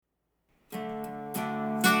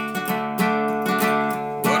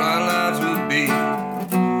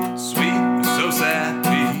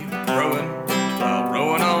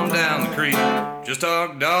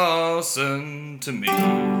Dawson to me.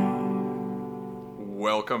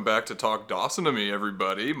 Welcome back to Talk Dawson to me,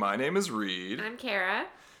 everybody. My name is Reed. I'm Kara.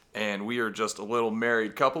 And we are just a little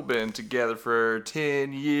married couple, been together for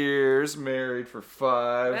 10 years, married for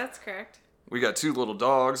 5. That's correct. We got 2 little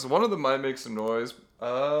dogs. One of them might make some noise.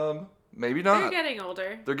 Maybe not. They're getting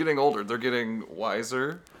older. They're getting older. They're getting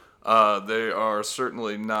wiser. They are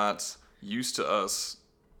certainly not used to us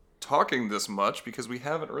talking this much because we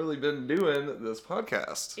haven't really been doing this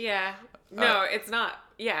podcast. Yeah. No, it's not.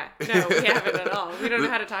 Yeah. No, we haven't at all. We don't know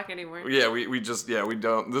how to talk anymore. Yeah, we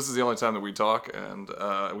don't. This is the only time that we talk, and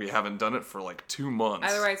we haven't done it for like 2 months.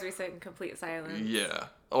 Otherwise, we sit in complete silence. Yeah.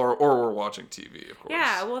 Or we're watching TV, of course.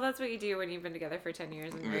 Yeah, well, that's what you do when you've been together for 10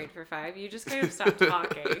 years and married for 5. You just kind of stop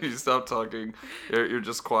talking. You stop talking. You're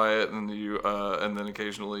just quiet, and and then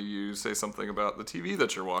occasionally you say something about the TV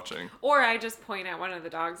that you're watching. Or I just point at one of the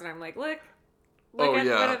dogs and I'm like, look at one of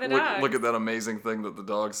the dogs. Look at that amazing thing that the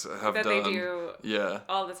dogs have done. That they do yeah.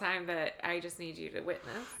 all the time that I just need you to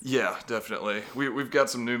witness. Yeah, definitely. We've got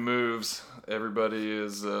some new moves. Everybody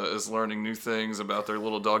is learning new things about their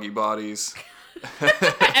little doggy bodies.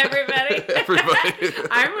 Everybody. Everybody.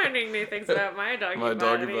 I'm learning new things about my doggy body. My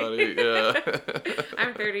doggy body, yeah.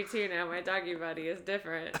 I'm 32 now. My doggy body is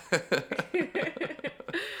different.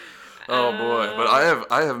 Oh boy, but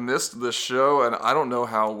I have missed this show, and I don't know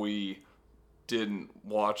how we didn't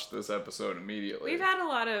watch this episode immediately. We've had a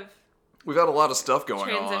lot of stuff going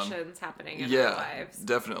transitions happening in our lives.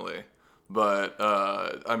 Definitely. But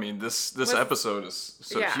I mean, this episode is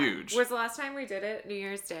so huge. Was the last time we did it New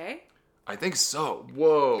Year's Day? I think so.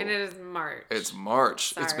 Whoa. And it is March. It's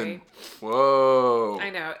March. Sorry. It's been whoa.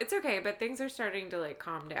 I know. It's okay, but things are starting to like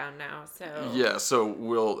calm down now, so yeah, so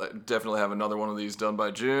we'll definitely have another one of these done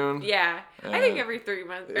by June. Yeah. I think every 3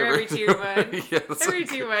 months or every 2 months. Yeah, every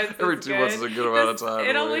 2 months. Every 2 months is a good amount of time.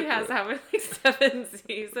 It only has how many 7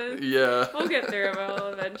 seasons. Yeah. We'll get through them all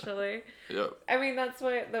eventually. Yep. I mean, that's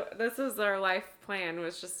what this is our life plan,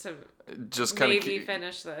 was just to kind maybe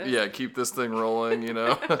finish this. Yeah, keep this thing rolling, you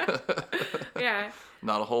know. Yeah.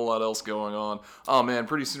 Not a whole lot else going on. Oh man,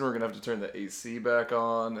 pretty soon we're gonna have to turn the AC back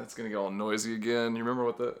on. It's gonna get all noisy again. You remember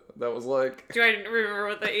what that was like? Do I remember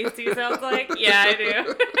what the AC sounds like? Yeah, I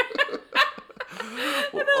do.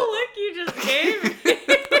 The look you just gave me.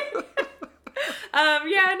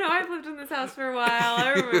 Yeah, no, I've lived in this house for a while.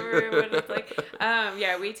 I remember what it's like.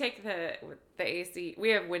 Yeah, we take the AC. We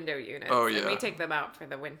have window units. Oh yeah. And we take them out for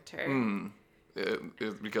the winter.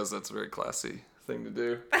 Because that's a very classy thing to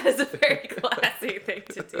do. That is a very classy thing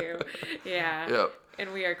to do. Yeah. Yep.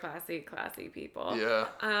 And we are classy people. Yeah.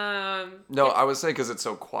 No, I was saying because it's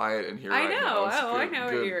so quiet in here. I right know. Now. I know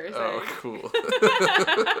what you were saying. Oh, cool.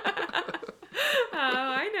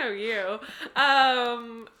 I know you.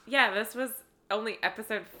 Yeah, this was only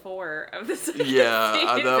episode 4 of the second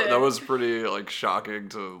season. That was pretty like shocking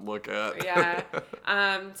to look at. Yeah.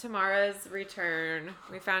 Tamara's return.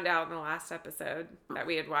 We found out in the last episode that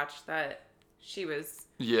we had watched that she was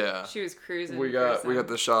cruising. We got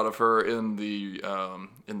the shot of her in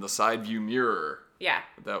the side view mirror. Yeah.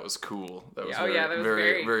 That was cool. That was that was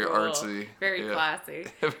very very cool. artsy. Very classy.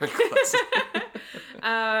 Very classy.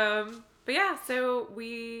 But yeah, so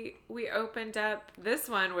we opened up this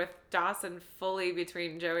one with Dawson fully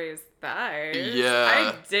between Joey's thighs.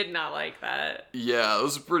 Yeah. I did not like that. Yeah, it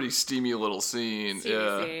was a pretty steamy little scene.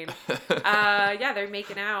 Scene. Yeah, they're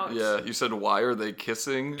making out. Yeah, you said, why are they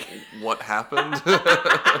kissing? What happened?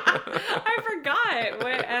 I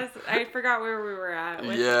forgot where we were at.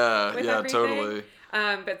 With everything. Totally.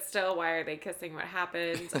 But still, why are they kissing? What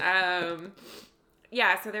happened?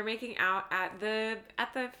 Yeah, so they're making out at the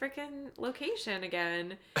freaking location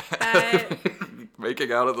again.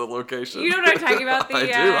 Making out at the location. You know what I'm talking about? I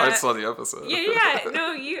do. I saw the episode. Yeah.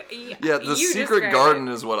 No, you. Yeah, the secret garden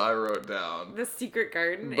is what I wrote down. The secret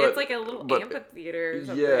garden. It's like a little amphitheater. Or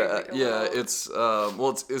something. It's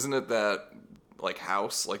isn't it that like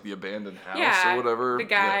house, like the abandoned house or whatever? The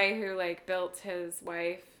guy who like built his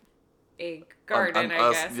wife a garden,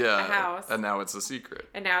 I guess, a house. And now it's a secret.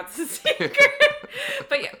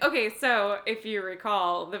 But okay, so if you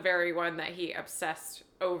recall, the very one that he obsessed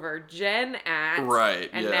over Jen at. Right,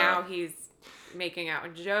 and now he's making out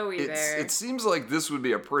with Joey there. It seems like this would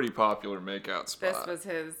be a pretty popular makeout spot. This was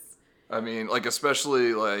his. I mean, like,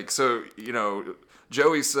 especially, like, so, you know,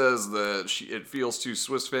 Joey says that it feels too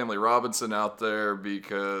Swiss Family Robinson out there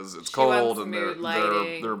because it's cold and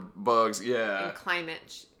they're bugs. Yeah. And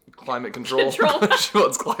climate control. She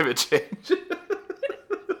wants climate change.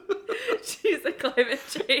 She's a climate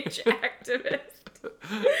change activist.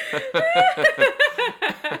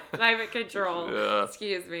 Climate control. Yeah.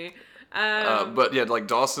 Excuse me. But yeah, like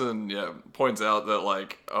Dawson, points out that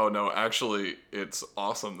like, oh no, actually, it's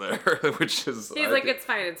awesome there, which is. He's like, it's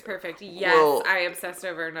fine, it's perfect. Yes, I obsessed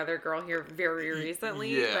over another girl here very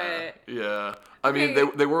recently, but. Yeah. I mean,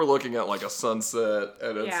 they were looking at like a sunset,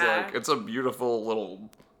 and it's like it's a beautiful little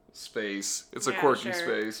space. It's a quirky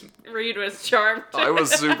space. Reed was charmed. I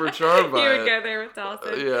was super charmed by it. He would go there with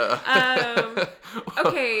Dawson. Yeah.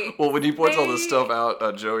 Okay. Well, when he points all this stuff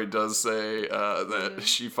out, Joey does say that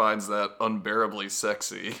she finds that unbearably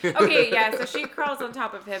sexy. Okay, yeah. So she crawls on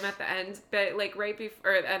top of him at the end, but like right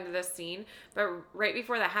before the end of the scene. But right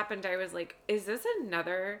before that happened, I was like, "Is this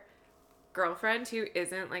another girlfriend who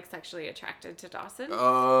isn't like sexually attracted to Dawson?"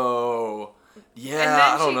 Oh. Yeah, and then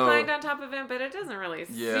I don't know. she climbed on top of him, but it doesn't really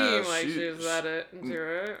seem like she's that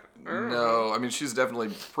into it. No, I mean, she's definitely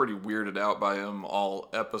pretty weirded out by him all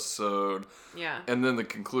episode. Yeah. And then the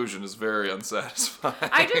conclusion is very unsatisfying.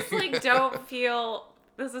 I just, like, don't feel...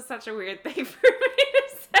 This is such a weird thing for me to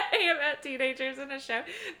say about teenagers in a show,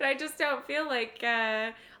 but I just don't feel like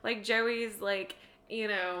Joey's, like, you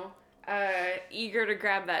know... eager to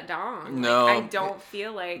grab that dong. No, like, I don't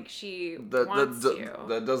feel like she wants to.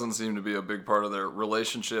 That doesn't seem to be a big part of their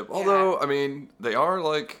relationship. Although, I mean,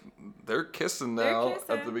 they're kissing now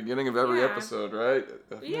at the beginning of every episode, right?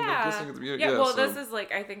 Kissing at the beginning. Yeah, well, this is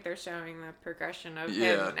like, I think they're showing the progression of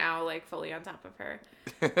him now, like, fully on top of her,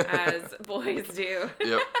 as boys do.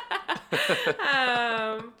 Yep.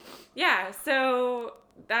 Yeah, so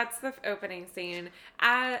that's the opening scene.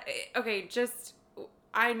 Okay, just...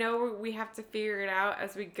 I know we have to figure it out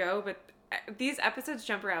as we go, but these episodes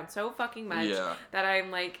jump around so fucking much that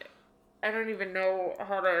I'm like, I don't even know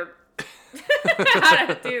how to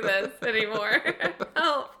do this anymore.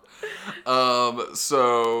 Help.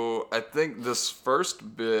 So I think this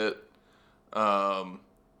first bit,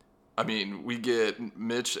 I mean, we get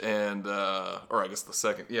Mitch and, or I guess the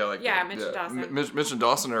second, Mitch and Dawson. Mitch and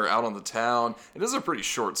Dawson are out on the town. It is a pretty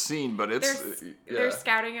short scene, but they're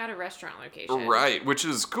scouting out a restaurant location. Right, which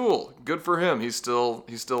is cool. Good for him. He's still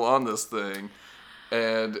on this thing.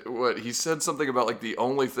 And he said something about like the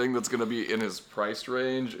only thing that's going to be in his price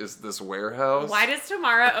range is this warehouse. Why does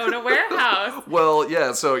Tamara own a warehouse? Well,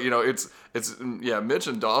 yeah, so it's Mitch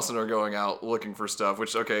and Dawson are going out looking for stuff,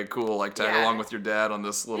 which okay, cool, like tag along with your dad on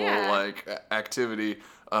this little like activity.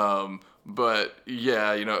 But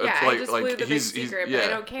it's like he's secret, but I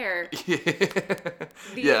don't care.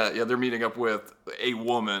 They're meeting up with a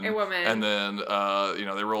woman. And then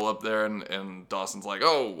they roll up there and Dawson's like,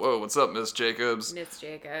 "Oh, whoa, what's up, Miss Jacobs?" Miss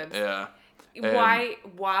Jacobs. Yeah.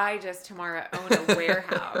 Why does Tamara own a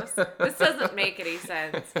warehouse? This doesn't make any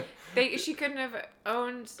sense. She couldn't have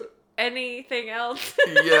owned anything else.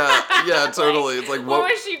 yeah, totally. It's like what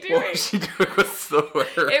was she doing? What was she doing with the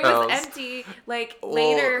warehouse? It was empty. Like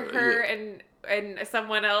later, her and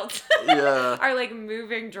someone else are like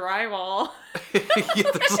moving drywall.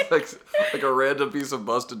 There's like a random piece of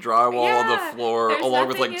busted drywall on the floor, along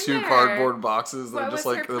with like two cardboard boxes that are just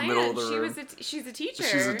like in the middle of the room. She's a teacher.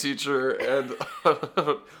 She's a teacher and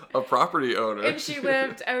a property owner. And she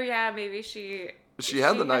lived. Oh yeah, maybe she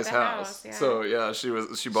had the nice house. So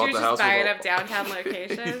she bought the house. She was just buying up downtown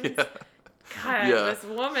locations. God, this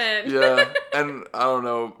woman. And I don't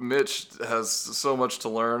know, Mitch has so much to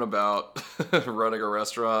learn about running a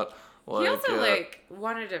restaurant. He also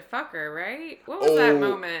wanted to fuck her, right? What was that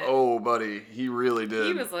moment? Oh, buddy, he really did.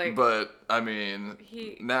 He was like, but I mean,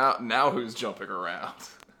 now who's jumping around?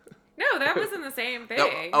 No, that wasn't the same thing.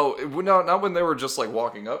 No, not when they were just like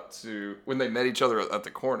walking up to when they met each other at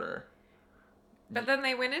the corner. But then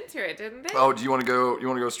they went into it, didn't they? Oh, do you want to go? You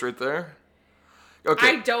want to go straight there? Okay.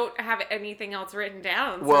 I don't have anything else written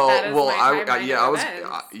down. So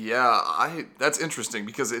that's interesting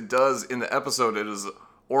because it does in the episode. It is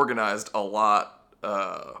organized a lot.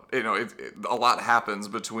 A lot happens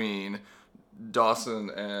between Dawson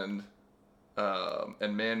and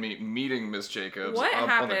Manmeat meeting Miss Jacobs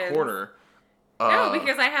on the corner. No,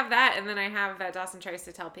 because I have that, and then I have that Dawson tries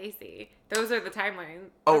to tell Pacey. Those are the timeline.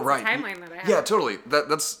 Oh, right. The timeline that I have. Yeah, totally.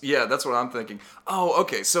 That's what I'm thinking. Oh,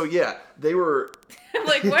 okay. So they were. I'm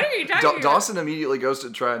like, what are you talking about? Dawson immediately goes to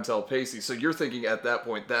try and tell Pacey. So you're thinking at that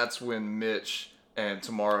point that's when Mitch and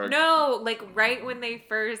Tamara. No, like right when they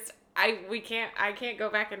first. I can't go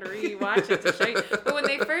back and rewatch it to show you. But when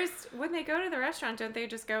they go to the restaurant, don't they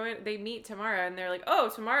just go in? They meet Tamara, and they're like, "Oh,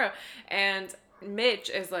 Tamara," and Mitch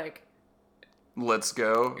is like. Let's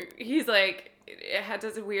go. He's like, it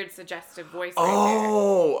does a weird suggestive voice.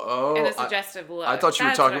 And a suggestive look. I thought you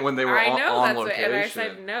were talking when they were on location. And I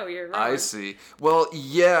said, no, you're wrong. I see. Well,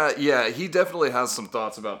 yeah, he definitely has some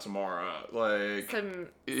thoughts about Tamara. Like some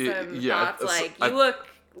thoughts like, you look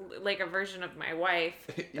like a version of my wife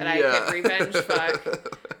that I could revenge fuck.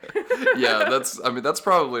 Yeah, that's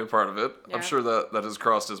probably a part of it. Yeah. I'm sure that has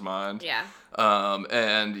crossed his mind. Yeah.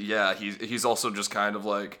 And yeah, he's also just kind of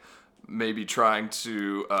like maybe trying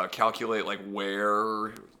to calculate like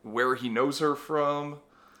where he knows her from,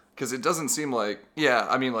 because it doesn't seem like,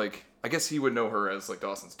 I mean, like, I guess he would know her as like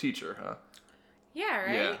Dawson's teacher, huh?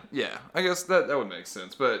 Yeah, right? Yeah. I guess that would make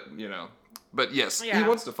sense, but but yes, he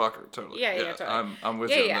wants to fuck her, totally. Yeah, totally. I'm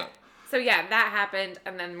with you on that. So yeah, that happened,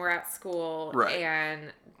 and then we're at school, right.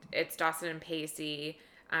 And it's Dawson and Pacey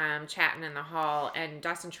chatting in the hall, and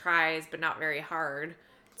Dawson tries, but not very hard,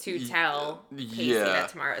 to tell Pacey that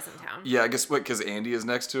Tamara's in town. Yeah, I guess because Andy is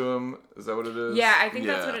next to him. Is that what it is? Yeah, I think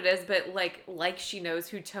that's what it is. But like she knows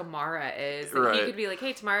who Tamara is. Like, right. He could be like,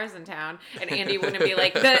 "Hey, Tamara's in town," and Andy wouldn't be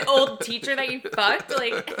like, "The old teacher that you fucked."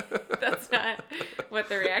 Like, that's not what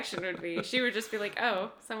the reaction would be. She would just be like,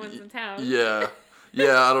 "Oh, someone's in town." Yeah.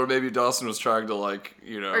 Yeah, I don't know. Maybe Dawson was trying to, like,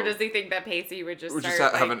 Or does he think that Pacey would just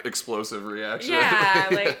have an explosive reaction? Yeah,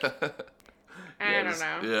 like. I don't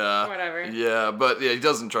know. Yeah. Whatever. Yeah, but he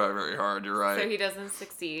doesn't try very hard. You're right. So he doesn't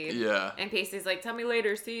succeed. Yeah. And Pacey's like, "Tell me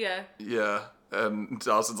later. See ya." Yeah. And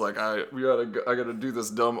Dawson's like, I gotta do this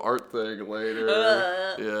dumb art thing later.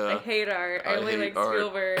 Yeah. I hate art. I only like art.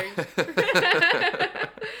 Spielberg.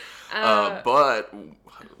 But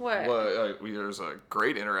what? There's a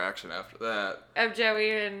great interaction after that of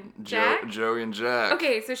Joey and Jack. Joey and Jack.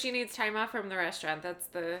 Okay, so she needs time off from the restaurant. That's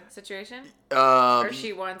the situation. Or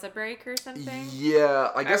she wants a break or something. Yeah,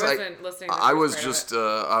 I guess I wasn't listening. I was just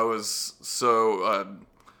I was so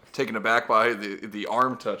taken aback by the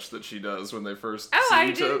arm touch that she does when they first.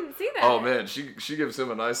 I didn't see that. Oh man, she gives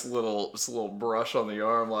him a nice little brush on the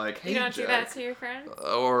arm, like, "Hey, you don't Jack." do that to your friends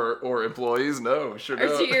or employees? No, sure or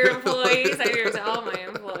don't. to your employees? I do it to all my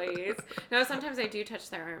employees. No, sometimes I do touch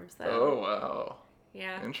their arms though. Oh wow.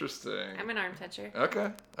 Yeah. Interesting. I'm an arm toucher.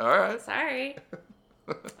 Okay. All right. Sorry.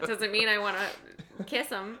 It doesn't mean I want to kiss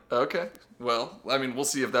them. Okay. Well, I mean, we'll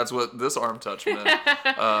see if that's what this arm touch meant.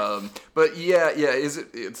 But yeah.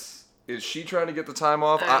 Is she trying to get the time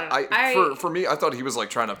off? For me, I thought he was like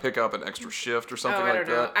trying to pick up an extra shift or something like that. I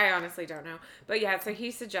don't know. I honestly don't know. But yeah, so he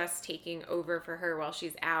suggests taking over for her while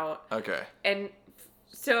she's out. Okay. And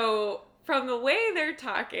so from the way they're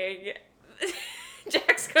talking,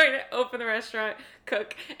 Jack's going to open the restaurant,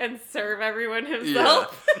 cook, and serve everyone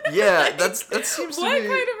himself. Yeah, that seems to me.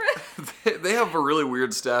 What kind of... they have a really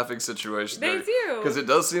weird staffing situation. They do. Because it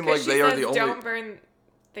does seem like they are the only... Don't burn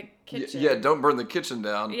the kitchen. Yeah, don't burn the kitchen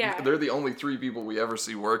down. Yeah. They're the only 3 people we ever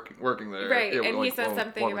see working there. Right, yeah, and like, he says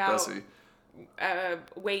something about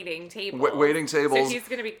waiting tables. Waiting tables. So he's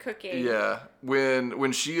going to be cooking. Yeah.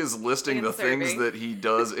 When she is listing the things that he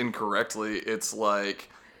does incorrectly, it's like...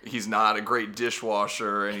 He's not a great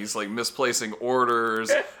dishwasher, and he's like misplacing orders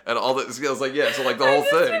and all that. I was like, yeah, so like the whole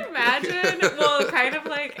thing. Imagine, well, kind of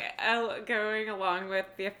like going along with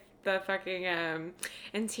the fucking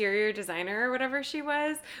interior designer or whatever she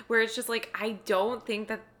was, where it's just like, I don't think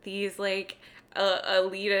that these like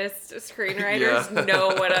elitist screenwriters know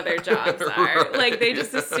what other jobs are. Right. Like they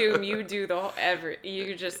just assume you do the whole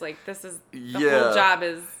you just like this is the whole job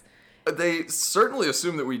is. They certainly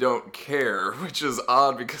assume that we don't care, which is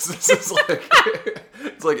odd because this is like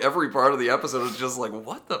it's like every part of the episode is just like,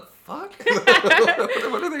 what the fuck?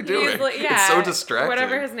 What are they doing? Like, it's so distracting.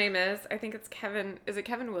 Whatever his name is, I think it's Kevin. Is it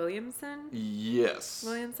Kevin Williamson? Yes.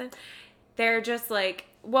 Williamson. They're just like,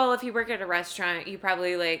 well, if you work at a restaurant, you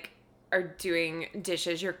probably like are doing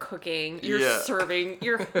dishes, you're cooking, you're serving,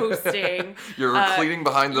 you're hosting. You're cleaning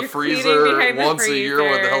behind the freezer once a year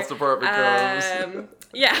when the health department comes.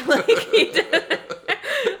 Yeah, like he did.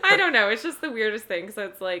 I don't know. It's just the weirdest thing. So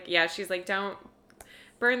it's like, yeah, she's like, don't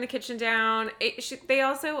burn the kitchen down. They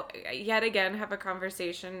also, yet again, have a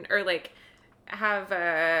conversation or like have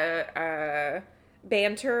a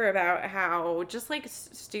banter about how just like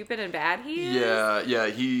stupid and bad he is. Yeah.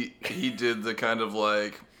 He did the kind of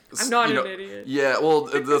like... I'm not an idiot. Yeah, well,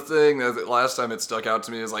 the thing that last time it stuck out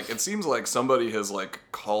to me is like it seems like somebody has like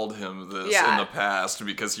called him this in the past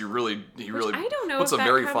because he really I don't know puts if a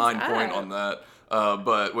very that fine comes point up. on that.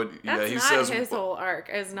 But what he says his whole arc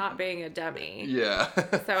is not being a dummy. Yeah.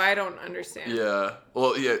 So I don't understand. Yeah.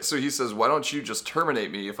 Well, yeah. So he says, "Why don't you just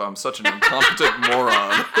terminate me if I'm such an incompetent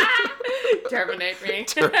moron?" Terminate me.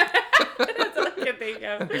 That's all I can think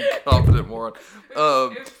of. Incompetent moron.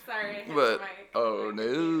 Oops, sorry. But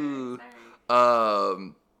no.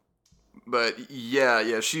 Sorry. But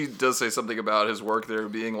yeah, she does say something about his work there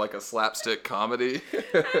being like a slapstick comedy. I'm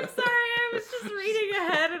sorry, I was just reading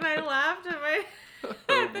ahead and I laughed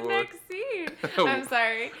at the next scene. I'm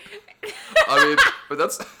sorry. I mean, but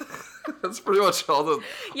That's pretty much all the.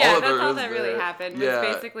 Yeah, all that's all that there. really happened. Was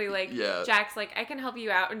basically like Jack's like, I can help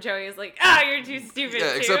you out, and Joey's like, you're too stupid.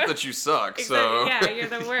 Yeah, except that you suck. So yeah, you're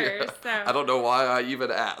the worst. So I don't know why I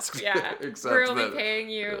even asked. Yeah, except we're only paying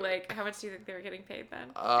you like how much do you think they were getting paid then?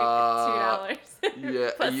 $2.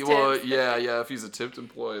 Yeah, Plus yeah. If he's a tipped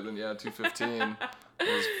employee, then yeah, $2.15.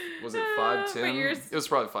 Was it $5.10? It was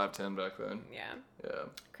probably $5.10 back then. Yeah.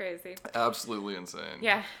 Crazy. Absolutely insane.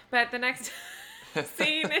 Yeah, but the next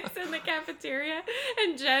scene is in the cafeteria,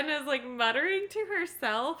 and Jen is like muttering to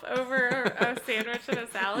herself over a sandwich and a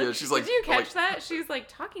salad. Yeah, she's like. Did you catch that? She's like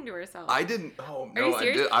talking to herself. I didn't. Oh no, Are you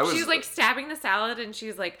serious? I did. She's like stabbing the salad, and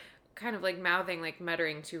she's like kind of like mouthing, like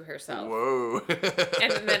muttering to herself. Whoa.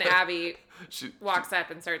 And then Abby walks up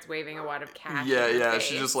and starts waving a wad of cash. Yeah.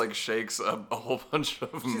 She just like shakes a whole bunch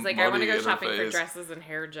of. She's like, I want to go shopping for dresses and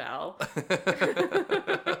hair gel.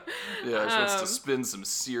 Yeah, she wants to spend some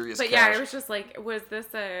serious. But cash. yeah, I was just like, was this?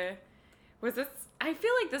 I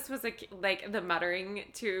feel like this was like the muttering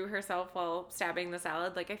to herself while stabbing the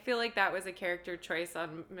salad. Like I feel like that was a character choice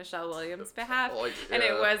on Michelle Williams' behalf, and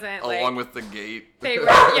it wasn't along with the gate. They were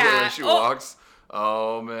when she walks.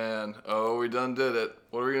 Oh man! Oh, we done did it.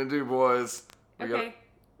 What are we gonna do, boys?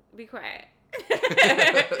 Be quiet.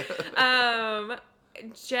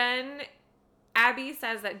 Abby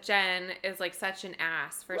says that Jen is like such an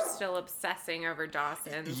ass for still obsessing over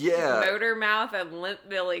Dawson's Motor Mouth and Limp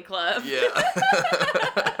Billy Club. Yeah.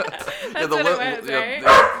 That's what it was, right?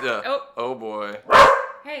 Yeah. Oh boy.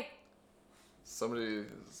 Hey.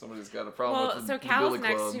 Somebody's got a problem with the Cal's Billy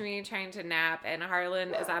next Club. to me trying to nap, and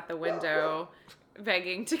Harlan is at the window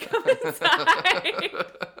begging to come inside.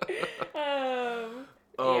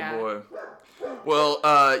 Boy. Well,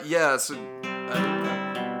 yeah, so...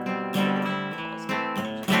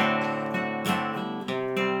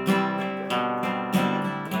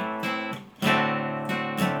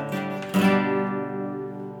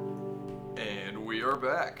 And we are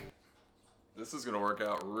back. This is going to work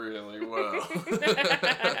out really well.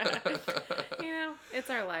 It's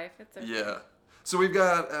our life. It's our Yeah. So we've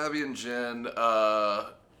got Abby and Jen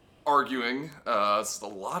arguing. A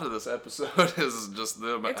lot of this episode is just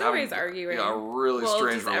them. It's always arguing. Yeah, a really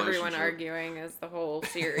strange relationship. Everyone arguing is the whole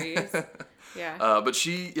series. Yeah. But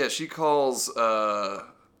she calls.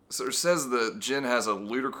 So it says that Jen has a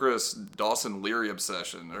ludicrous Dawson Leary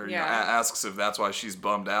obsession, or asks if that's why she's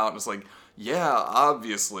bummed out. And it's like, yeah,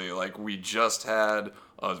 obviously, like we just had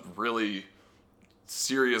a really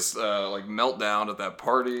serious like meltdown at that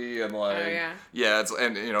party, and like it's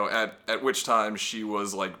and at which time she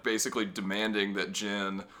was like basically demanding that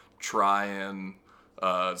Jen try and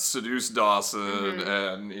seduce Dawson,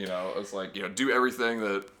 and it's like do everything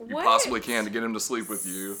that you possibly can to get him to sleep with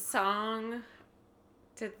you. Song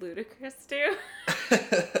did Ludacris do?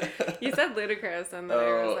 You said Ludacris, and then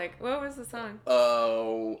I was like, what was the song?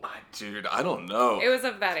 Oh, dude, I don't know. It was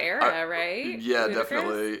of that era, right? Yeah, Ludacris?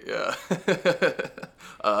 Definitely. Yeah.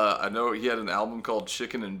 I know he had an album called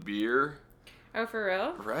Chicken and Beer. Oh, for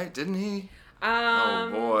real? Right, didn't he?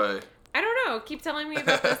 Oh boy. I don't know. Keep telling me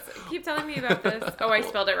about this. Oh, I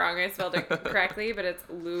spelled it wrong. I spelled it correctly, but it's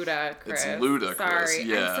Ludacris. It's Ludacris. Sorry.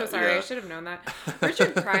 Yeah, I'm so sorry. I should have known that.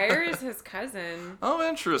 Richard Pryor is his cousin. Oh,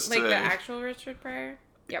 interesting. Like the actual Richard Pryor?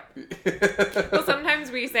 Yep. Well, sometimes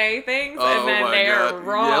we say things and then they are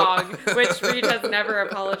wrong, which Reed has never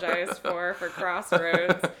apologized for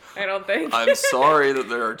Crossroads, I don't think. I'm sorry that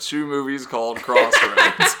there are two movies called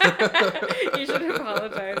Crossroads. You should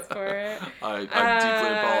apologize for it. I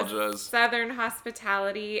deeply apologize. Southern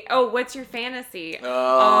Hospitality. Oh, What's Your Fantasy?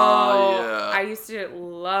 Oh, yeah. I used to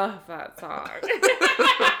love that song.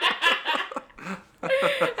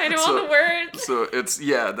 I know all the words. So it's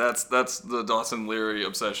that's the Dawson Leary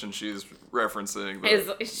obsession she's referencing.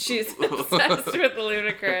 She's obsessed with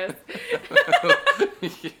Ludacris.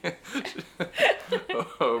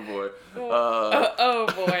 Oh boy. Oh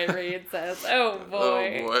boy, Reed says. Oh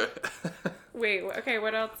boy. Oh boy. Wait. Okay.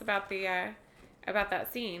 What else about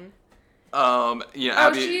that scene? Abby,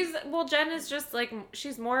 Jen is just like,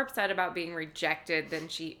 she's more upset about being rejected than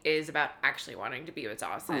she is about actually wanting to be with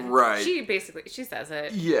Dawson. Right. She says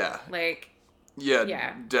it. Yeah. Like.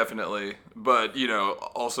 Yeah, definitely. But,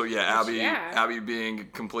 also, Abby being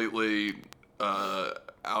completely out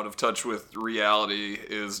of touch with reality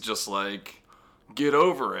is just like, get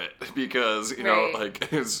over it. Because,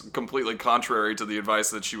 like, it's completely contrary to the advice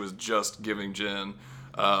that she was just giving Jen.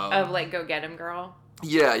 Of, like, go get him, girl.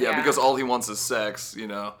 Yeah, because all he wants is sex,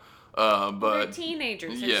 but they're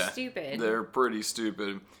teenagers. They're stupid. They're pretty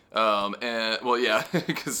stupid.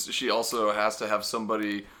 Because she also has to have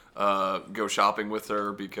somebody go shopping with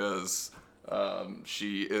her because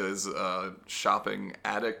she is a shopping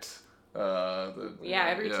addict.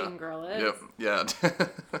 Every teen girl is. Yep. Yeah.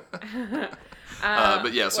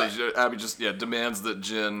 But yeah, so Abby just demands that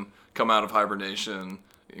Jen come out of hibernation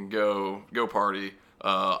and go party.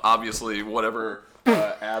 Obviously, whatever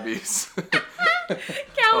Abby's.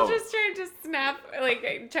 Cal just tried to snap,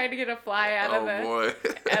 trying to get a fly out of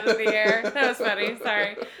the air. That was funny.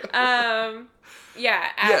 Sorry. Abby.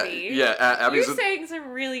 Abby's. You're saying some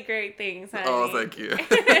really great things, honey. Oh, thank you.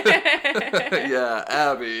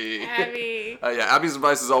 Abby. Abby's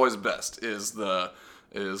advice is always best. Is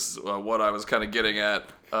what I was kind of getting at,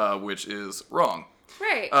 which is wrong.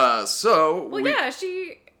 Right.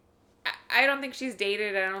 I don't think she's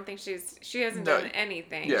dated. I don't think she hasn't done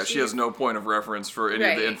anything. Yeah, she has no point of reference for any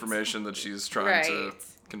of the information that she's trying to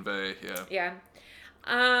convey. Yeah. Yeah.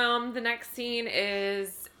 The next scene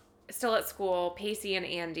is still at school. Pacey and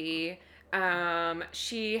Andy.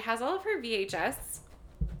 She has all of her VHS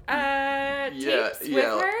tapes with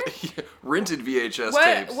her. Rented VHS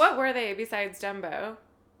tapes. What were they besides Dumbo?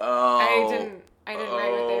 Oh. I didn't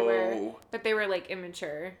write what they were, but they were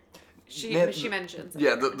immature. She mentions.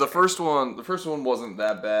 Yeah, the first one wasn't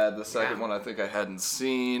that bad. The second one I think I hadn't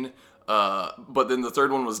seen. But then the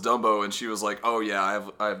third one was Dumbo, and she was like, "Oh yeah,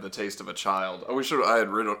 I have the taste of a child." I wish I had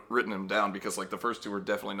written him down because the first two were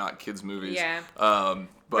definitely not kids movies. Yeah.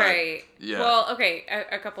 Right. Yeah. Well, okay,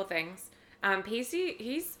 a couple things. Pacey,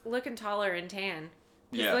 he's looking taller and tan.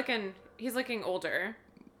 He's looking older.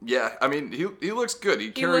 Yeah, I mean, he looks good. He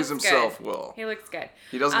carries himself well. He looks good.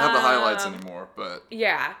 He doesn't have the highlights anymore, but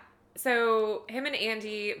yeah. So him and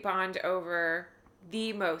Andy bond over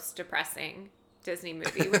the most depressing Disney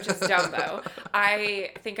movie, which is Dumbo.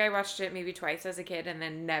 I think I watched it maybe twice as a kid and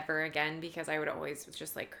then never again because I would always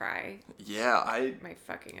just cry. Yeah, my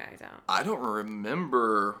fucking eyes out. I don't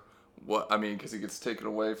remember because he gets taken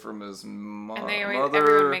away from his mother. And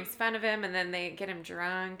everyone makes fun of him, and then they get him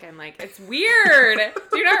drunk, and it's weird.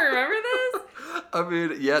 Do you not remember this? I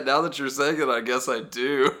mean, yeah, now that you're saying it, I guess I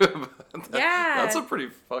do. That's a pretty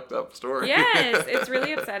fucked up story. Yes, it's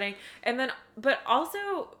really upsetting. And then, but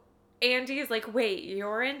also, Andy is wait,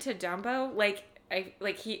 you're into Dumbo?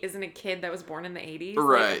 He isn't a kid that was born in the 80s.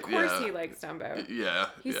 Right, of course he likes Dumbo. Yeah.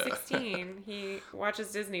 He's 16. He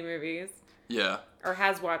watches Disney movies. Yeah. Or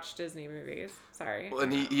has watched Disney movies. Sorry. Well,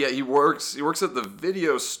 and he works at the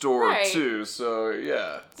video store too. So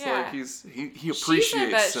yeah, it's he appreciates she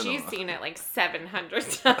said that cinema. She's seen it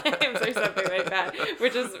 700 times or something like that,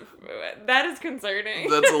 which is concerning.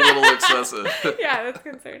 That's a little excessive. Yeah, that's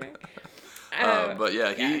concerning. But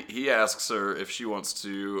he asks her if she wants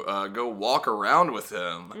to go walk around with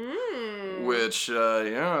him, which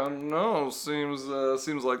seems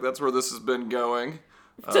like that's where this has been going.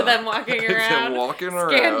 To them walking around.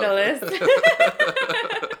 Scandalous.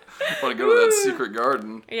 Want to go to that secret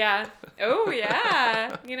garden. Yeah. Oh,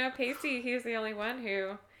 yeah. Pacey, he's the only one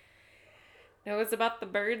who knows about the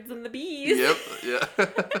birds and the bees. Yep, yeah.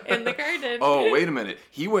 In the garden. Oh, wait a minute.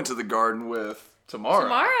 He went to the garden with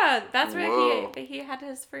Tamara. That's where he had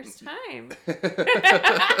his first time.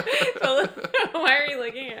 Why are you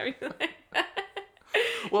looking at me like that?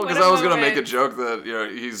 Well, because I was going to make a joke that,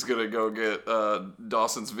 he's going to go get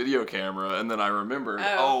Dawson's video camera, and then I remembered,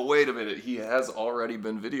 wait a minute, he has already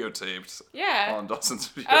been videotaped on Dawson's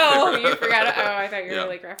video camera. You forgot it? Oh, I thought you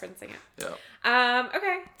were, referencing it. Yeah.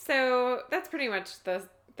 Okay, so that's pretty much the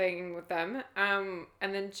thing with them. And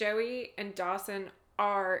then Joey and Dawson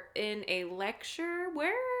are in a lecture.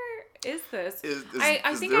 Where is this? Is there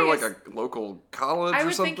a local college or something? I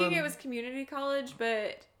was thinking it was community college,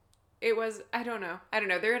 but... It was, I don't know.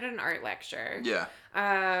 They're at an art lecture. Yeah.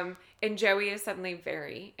 And Joey is suddenly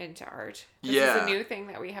very into art. This is a new thing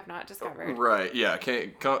that we have not discovered. Right, yeah.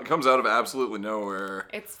 Comes out of absolutely nowhere.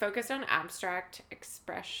 It's focused on abstract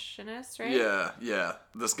expressionist, right? Yeah.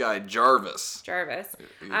 This guy, Jarvis.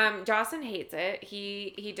 Dawson hates it.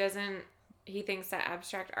 He thinks that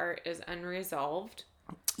abstract art is unresolved.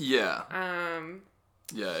 Yeah.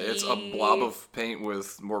 Yeah, it's a blob of paint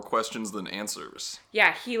with more questions than answers.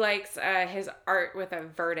 Yeah, he likes his art with a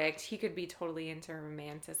verdict. He could be totally into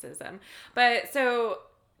romanticism. But so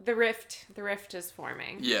the rift is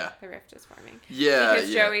forming. Yeah. The rift is forming. Yeah.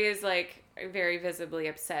 Because Joey is very visibly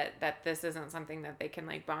upset that this isn't something that they can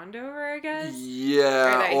bond over, I guess.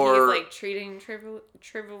 Yeah. Or that he's treating trivially.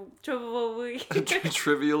 Trivially.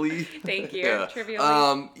 Thank you. Yeah.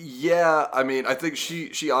 Trivially. Yeah. I mean, I think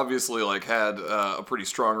she obviously had a pretty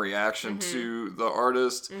strong reaction to the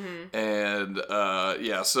artist, and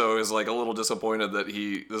so is a little disappointed that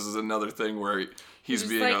this is another thing where he's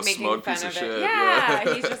being a smug piece of shit.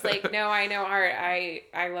 Yeah. He's just no, I know art.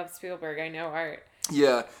 I love Spielberg. I know art.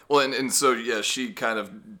 Yeah, well, and so, she kind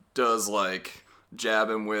of does, jab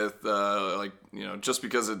him with, like, you know, just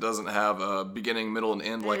because it doesn't have a beginning, middle, and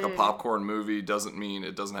end like a popcorn movie doesn't mean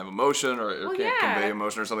it doesn't have emotion or it can't convey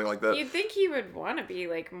emotion or something like that. You'd think he would want to be,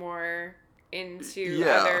 like, more into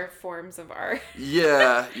other forms of art.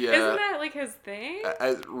 Yeah. Isn't that, like, his thing?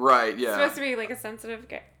 Right, yeah. He's supposed to be, like, a sensitive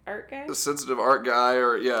art guy? A sensitive art guy,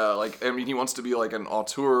 or, like, I mean, he wants to be, like, an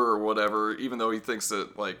auteur or whatever, even though he thinks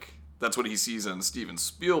that, like, that's what he sees in Steven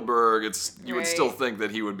Spielberg. You would still think that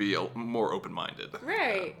he would be more open-minded.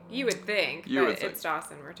 Right. You would think. It's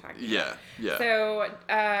Dawson we're talking about. Yeah. So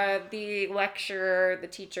the lecturer, the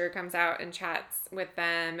teacher, comes out and chats with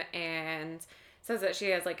them and says that she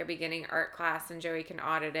has, like, a beginning art class and Joey can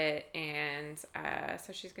audit it. And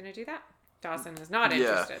so she's going to do that. Dawson is not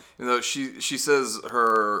interested. You know, she says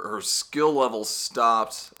her skill level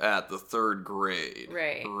stopped at the 3rd grade.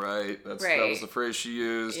 Right. That was the phrase she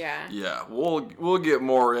used. Yeah. We'll get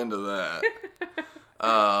more into that.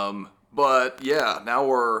 But yeah, now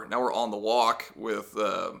we're on the walk with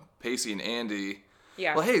Pacey and Andy.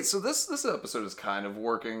 Yeah. Well, hey, so this episode is kind of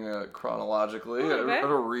working chronologically in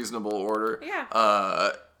a reasonable order.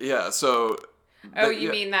 Yeah. So. Oh, you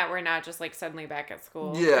mean that we're not just, like, suddenly back at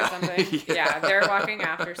school or something? Yeah, they're walking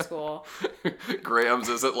after school. Graham's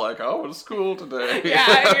isn't like, oh, it's school today.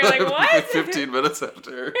 Yeah, you're like, what? 15 minutes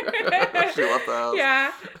after she left the house.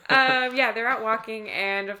 Yeah, they're out walking,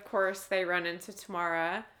 and, of course, they run into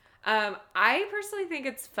Tamara. I personally think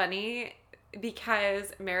it's funny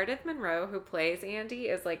because Meredith Monroe, who plays Andy,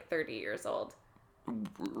 is, like, 30 years old.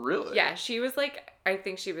 Really? Yeah, she was, like, I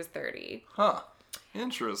think she was 30. Huh.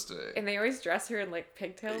 Interesting. And they always dress her in, like,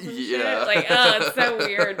 pigtails and shit. Like, oh, it's so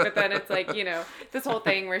weird. But then it's like, you know, this whole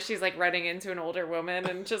thing where she's, like, running into an older woman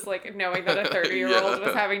and just, like, knowing that a 30-year-old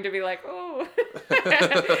was having to be like, oh.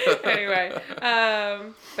 Anyway.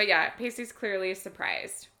 But yeah, Pacey's clearly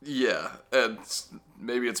surprised. Yeah. And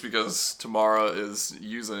maybe it's because Tamara is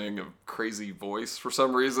using a crazy voice for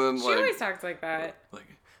some reason. She always talks like that. Like,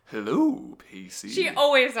 hello, Pacey. She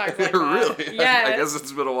always talks like that. Really? Yes. I guess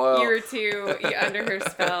it's been a while. You were too under her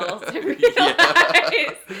spell to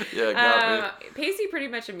realize. Yeah, got me. Pacey pretty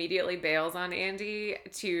much immediately bails on Andy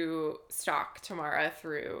to stalk Tamara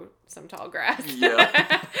through some tall grass.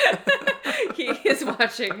 Yeah. He is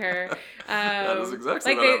watching her. That is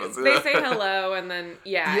exactly what happens. They say hello and then,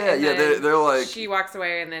 they're like... She walks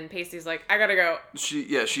away and then Pacey's like, I gotta go.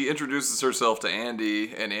 She introduces herself to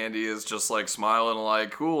Andy, and Andy is just, like, smiling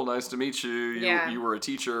like, cool, nice to meet you. You were a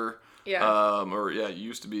teacher. Yeah. You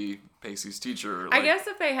used to be Pacey's teacher. Like, I guess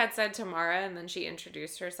if they had said Tamara and then she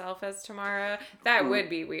introduced herself as Tamara, that would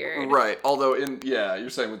be weird. Right. Although you're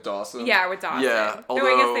saying with Dawson. Yeah, with Dawson. Yeah. Although,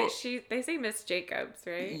 no, I guess they say Miss Jacobs,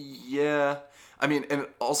 right? Yeah. I mean, and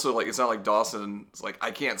also, like, it's not like Dawson's like, I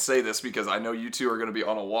can't say this because I know you two are going to be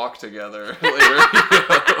on a walk together later.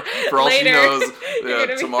 For all she knows,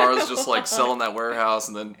 Tamara's just, like, selling that warehouse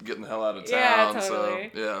and then getting the hell out of town. Yeah,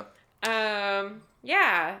 totally. So,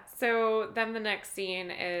 yeah. So then the next scene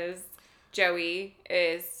is Joey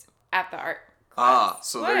is at the art class.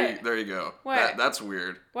 So there you go. What? That's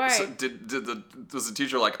weird. Why? So was the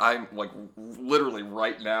teacher like, I'm, like, literally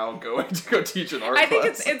right now going to go teach an art class? I think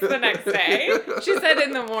it's the next day. She said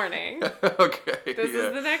in the morning. Okay. This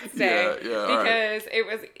is the next day. Yeah, because it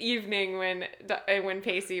was evening when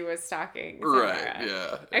Pacey was stalking Samara. Right.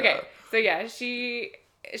 Yeah. Okay. So yeah, she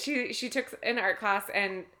took an art class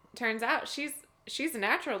and turns out she's a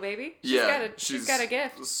natural, baby. She's got a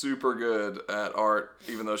gift. Super good at art,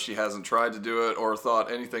 even though she hasn't tried to do it or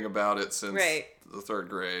thought anything about it since the 3rd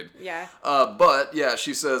grade. Yeah. But yeah,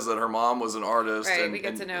 she says that her mom was an artist. Right. We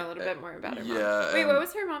get to know a little bit more about her mom. Yeah. Wait, what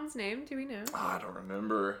was her mom's name? Do we know? I don't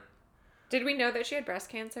remember. Did we know that she had breast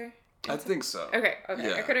cancer? I think so. Okay.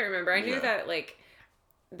 Yeah. I couldn't remember. I knew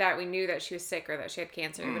that we knew that she was sick or that she had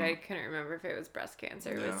cancer, but I couldn't remember if it was breast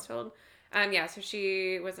cancer. Yeah. Was told. So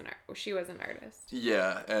she was an artist.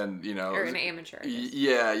 Yeah, and or an amateur artist.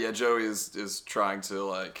 Yeah. Joey is trying to,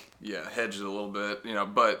 like, hedge it a little bit,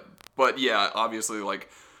 but yeah, obviously, like,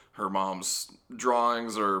 her mom's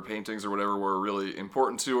drawings or paintings or whatever were really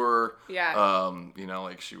important to her. Yeah.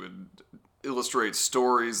 Like, she would illustrate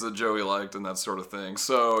stories that Joey liked and that sort of thing.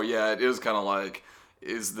 So yeah, it is kind of like,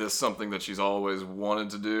 is this something that she's always wanted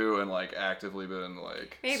to do and, like, actively been,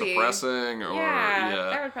 like, suppressing? Or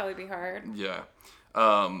that would probably be hard. Yeah.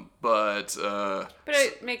 But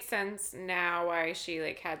it makes sense now why she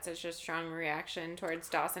like had such a strong reaction towards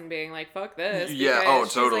Dawson being like, "Fuck this." Yeah. Oh,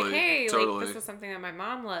 totally. She's like, "Hey, totally. like this is something that my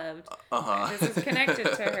mom loved. Uh-huh. This is connected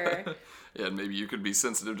to her." Yeah, and maybe you could be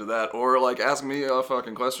sensitive to that, or like ask me a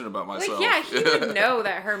fucking question about myself. Like, yeah, he would know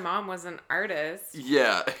that her mom was an artist.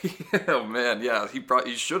 Yeah. Oh man, yeah.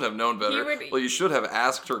 He should have known better. Well, you should have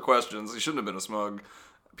asked her questions. He shouldn't have been a smug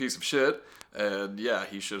piece of shit. And yeah,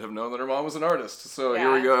 he should have known that her mom was an artist. So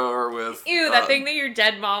here we go with that thing that your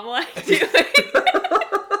dead mom liked doing.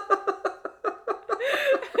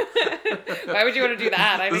 Why would you want to do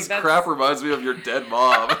that? This crap reminds me of your dead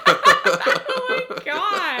mom. Oh my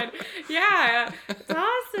god. Yeah.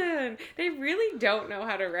 Dawson. They really don't know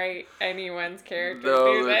how to write anyone's character,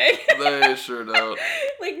 do they? They sure don't.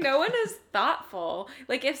 Like, no one is thoughtful.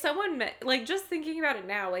 Like, if someone, like, just thinking about it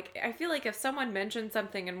now, like, I feel like if someone mentioned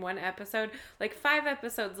something in one episode, like, 5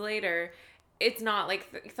 episodes later, it's not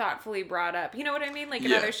like thoughtfully brought up. You know what I mean? Like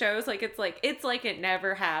in other shows, like it's like it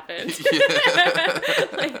never happened.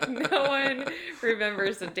 Like no one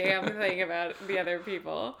remembers a damn thing about the other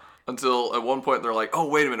people. Until at one point they're like, "Oh,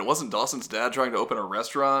 wait a minute! Wasn't Dawson's dad trying to open a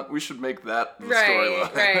restaurant? We should make that the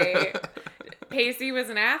storyline." Right. Pacey was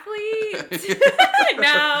an athlete.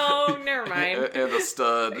 No, never mind. And a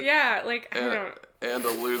stud. Yeah, like and a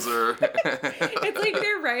loser. It's like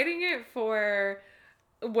they're writing it for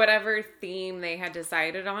whatever theme they had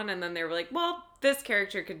decided on, and then they were like, well, this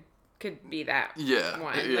character could be that one. Yeah,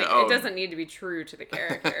 like, it doesn't need to be true to the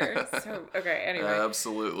character. So, okay, anyway.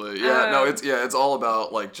 Absolutely. Yeah, it's all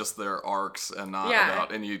about, like, just their arcs and not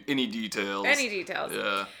about any details. Any details.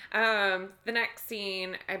 Yeah. The next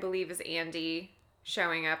scene, I believe, is Andy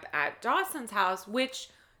showing up at Dawson's house, which,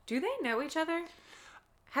 do they know each other?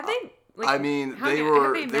 Have they, like, I mean, they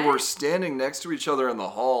were standing next to each other in the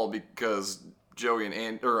hall because Joey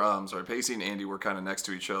and Pacey and Andy were kind of next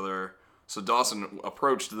to each other. So Dawson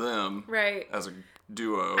approached them as a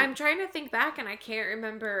duo. I'm trying to think back and I can't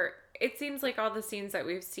remember. It seems like all the scenes that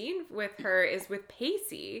we've seen with her is with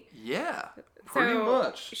Pacey. Yeah, pretty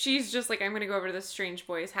much. She's just like, I'm going to go over to this strange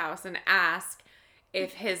boy's house and ask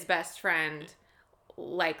if his best friend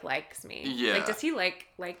likes me. Yeah. Like, does he like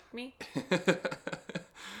me?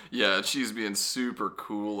 Yeah, she's being super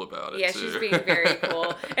cool about it, yeah, too. she's being very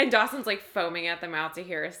cool. And Dawson's, like, foaming at the mouth to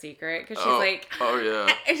hear a secret. Because she's like... Oh,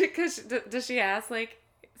 yeah. Because does she ask, like,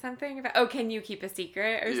 something about... can you keep a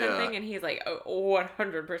secret or something? And he's like,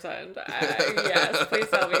 100%. Yes, please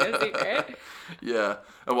tell me a secret. Yeah.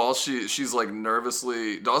 And while she's, like,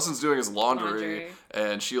 nervously... Dawson's doing his laundry.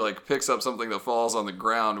 And she, like, picks up something that falls on the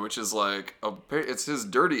ground, which is, like... it's his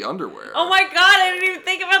dirty underwear. Oh, my God. I didn't even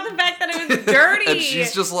think about the fact that it was dirty. And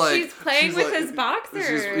she's just, like... She's playing with his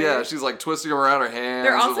boxers. She's, like, twisting them around her hands.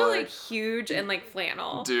 They're also, like, huge and, like,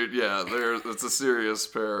 flannel. Dude, yeah. it's a serious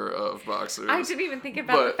pair of boxers. I didn't even think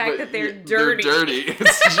about the fact that they're dirty. They're dirty.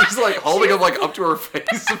 She's, like, holding them, like, up to her face,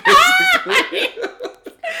 basically.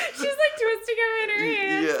 She's like twisting them in her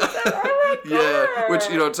hands. Yeah. Oh my God. Yeah. Which,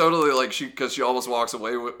 totally, like, because she almost walks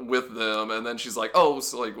away with them, and then she's like, oh,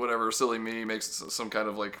 so, like, whatever, silly me, makes some kind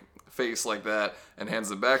of, like, face like that, and hands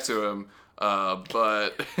them back to him.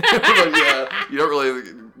 But yeah, you don't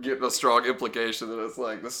really get a strong implication that it's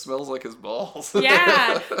like, this smells like his balls.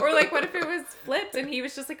 Yeah. Or, like, what if it was flipped and he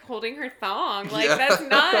was just, like, holding her thong? Like, that's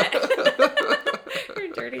not her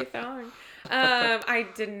dirty thong. I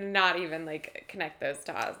did not even, like, connect those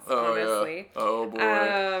dots, honestly. Yeah. Oh,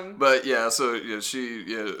 boy. But, yeah, so,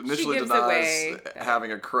 she initially denies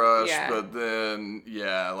having a crush, but then,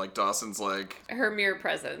 like, Dawson's, like... Her mere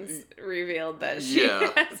presence revealed that she has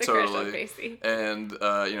a crush on Pacey. And,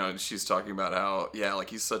 she's talking about how, like,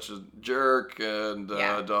 he's such a jerk, and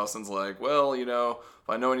Dawson's like, well, if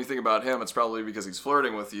I know anything about him, it's probably because he's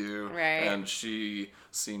flirting with you. Right. And she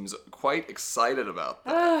seems quite excited about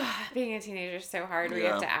that. Being a teenager is so hard. We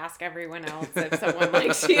have to ask everyone else if someone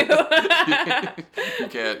likes you. You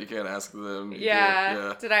can't ask them.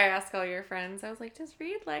 Yeah. Did I ask all your friends? I was like, does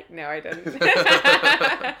Reed like... No, I didn't.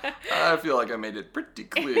 I feel like I made it pretty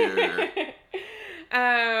clear.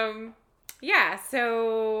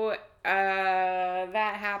 So...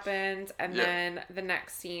 that happened, and then the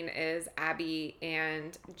next scene is Abby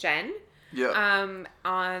and Jen. Yeah.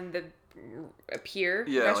 On the pier,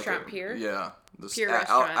 restaurant pier. Yeah. Pier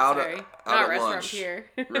restaurant. Sorry, not restaurant. Lunch. Pier.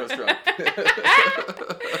 Restaurant.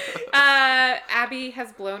 Abby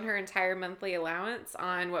has blown her entire monthly allowance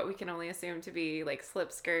on what we can only assume to be like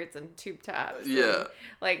slip skirts and tube tops. Yeah. And,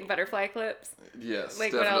 like butterfly clips. Yes,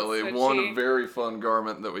 like, definitely. One very fun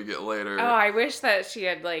garment that we get later. Oh, I wish that she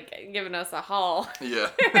had like given us a haul. Yeah.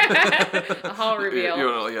 A haul reveal.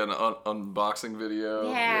 An unboxing video.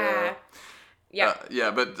 Yeah.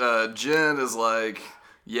 Yeah. But Jen is like,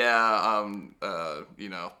 yeah, you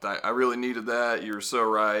know, I really needed that. You're so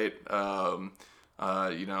right.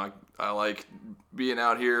 You know, I like being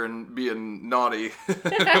out here and being naughty. Is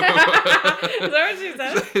that what she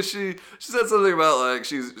said? She said something about like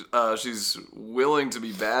she's willing to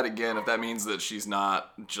be bad again if that means that she's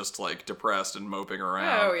not just like depressed and moping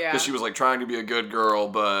around. Oh yeah. Because she was like trying to be a good girl,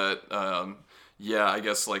 but yeah, I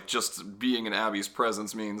guess like just being in Abby's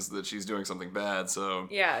presence means that she's doing something bad. So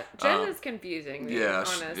yeah, Jen is confusing me,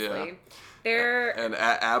 honestly. Yeah. And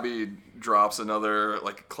Abby drops another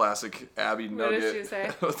like classic Abby nugget. What did she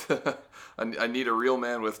say? I need a real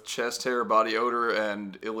man with chest hair, body odor,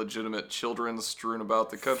 and illegitimate children strewn across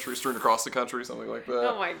the country, something like that.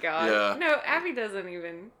 Oh my god. Yeah. No, Abby doesn't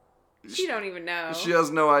even. She don't even know. She has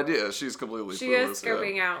no idea. She's completely clueless. She is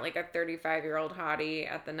scoping out like a 35-year-old hottie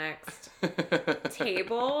at the next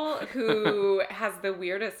table who has the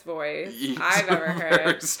weirdest voice I've ever heard.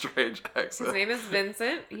 Very strange accent. His name is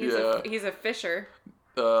Vincent. He's a fisher.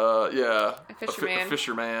 Yeah. A fisherman. A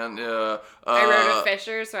fisherman, yeah. I wrote a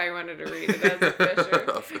fisher, so I wanted to read it as a fisher.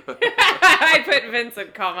 I put Vincent,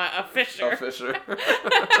 a fisher. A fisher.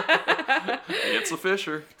 It's a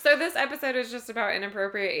fisher. So this episode is just about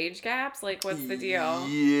inappropriate age gaps? Like, what's the deal?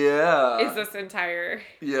 Yeah. Is this entire...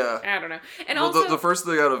 Yeah. I don't know. And also... The first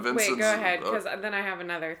thing out of Vincent's... Wait, go ahead, because then I have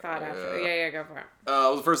another thought after. Yeah, go for it.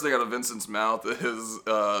 The first thing out of Vincent's mouth is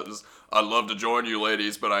just, I'd love to join you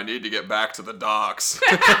ladies, but I need to get back to the docks.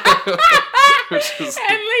 And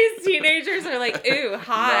these teenagers are like, ooh,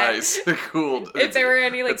 hot. Nice. Cool. If there were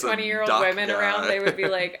any like 20-year-old women around, they would be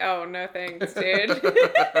like, oh, no thanks, dude.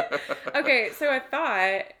 Okay, so a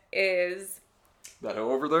thought is... That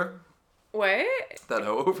hoe over there? What? That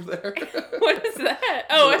hoe over there? What is that?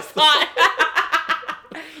 Oh, a thought.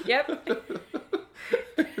 Yep.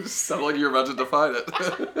 It sounded like you were about to define it.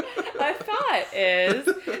 A thought is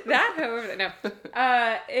that hoe over there. No.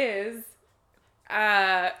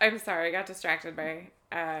 I'm sorry, I got distracted by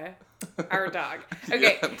our dog.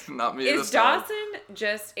 Okay. Yeah, not me. Is Dawson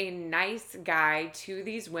just a nice guy to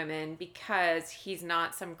these women because he's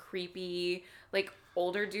not some creepy, like,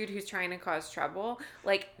 older dude who's trying to cause trouble?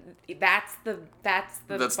 Like, that's the bar.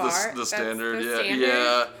 The standard. That's the standard.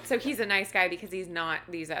 Yeah. So he's a nice guy because he's not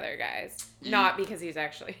these other guys. Not because he's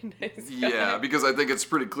actually a nice guy. Yeah, because I think it's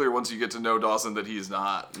pretty clear once you get to know Dawson that he's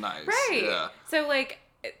not nice. Right. Yeah. So, like,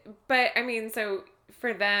 but, I mean, so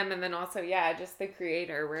for them, and then also, yeah, just the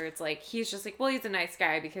creator, where it's like, he's just like, well, he's a nice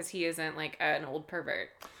guy because he isn't, like, an old pervert.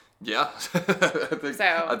 Yeah.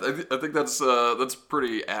 I think that's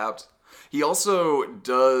pretty apt. He also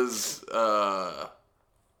does, I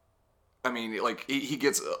mean, like, he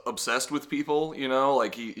gets obsessed with people, you know?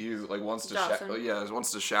 Like, he like, wants to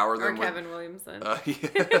wants to shower them with... Or Kevin Williamson. Like,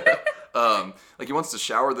 he wants to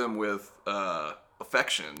shower them with,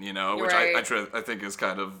 affection, you know, which I think is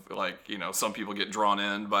kind of like, you know, some people get drawn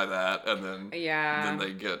in by that and then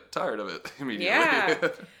they get tired of it immediately.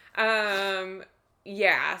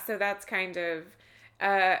 Yeah. So that's kind of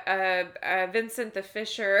Vincent the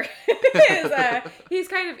Fisher is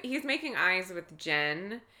he's making eyes with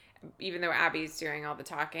Jen, even though Abby's doing all the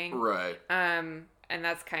talking. Right. And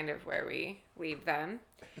that's kind of where we leave them.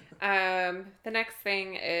 The next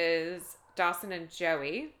thing is Dawson and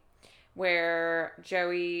Joey, where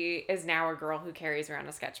Joey is now a girl who carries around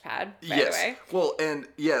a sketch pad, by the way. Well, and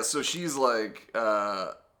so she's like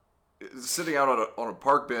sitting out on a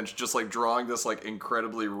park bench, just like drawing this like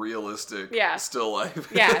incredibly realistic still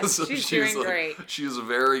life. Yeah, so she's doing like, great. She's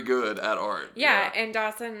very good at art. Yeah, and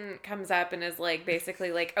Dawson comes up and is like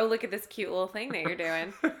basically like, oh, look at this cute little thing that you're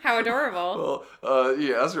doing. How adorable. Well,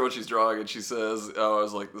 he asked her what she's drawing, and she says, "Oh, I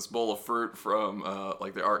was like this bowl of fruit from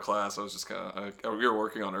like the art class I was just kind of we were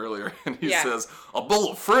working on earlier." And he says, "A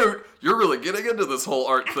bowl of fruit? You're really getting into this whole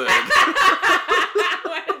art thing."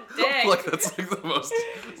 Dick. Like, that's like the most,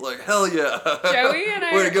 like, hell yeah. Joey and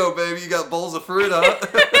I... Way to go, baby. You got bowls of fruit, huh?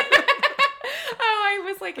 I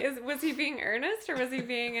was like, was he being earnest or was he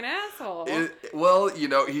being an asshole? Well, you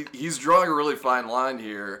know, he's drawing a really fine line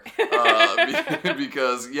here.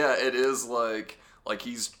 Because, yeah, it is like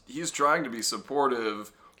he's trying to be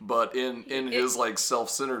supportive, but in his, like,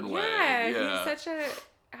 self-centered way. Yeah, he's such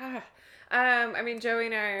a... I mean, Joey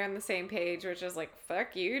and I are on the same page, which is like,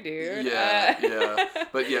 fuck you, dude. Yeah.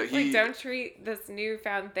 But yeah, like, don't treat this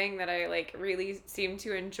newfound thing that I like really seem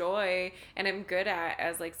to enjoy and am good at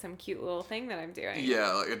as like some cute little thing that I'm doing.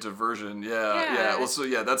 Yeah, like a diversion. Yeah. Well, so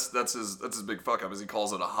yeah, that's his big fuck up, is he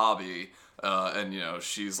calls it a hobby, and you know,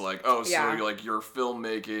 she's like, oh, so like your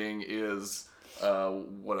filmmaking is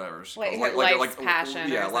whatever. Life's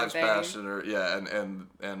passion. Yeah, or life's passion, or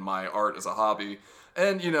and my art is a hobby.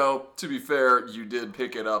 And to be fair, you did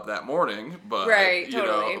pick it up that morning, but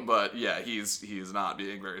totally. But yeah, he's not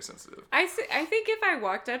being very sensitive. I think if I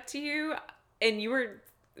walked up to you and you were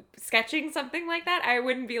sketching something like that, I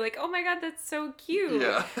wouldn't be like, "Oh my god, that's so cute."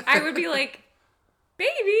 Yeah. I would be like,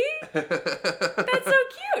 "Baby, that's so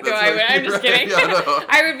cute." No, I'm just kidding. Yeah, no.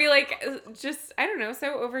 I would be like, just, I don't know,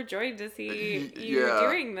 so overjoyed to see you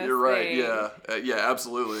doing this. You're right. thing. Yeah,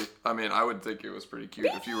 absolutely. I mean, I would think it was pretty cute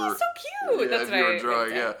if you were so cute. That's if you were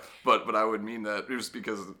drawing. Yeah, but I would mean that just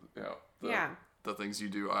because the things you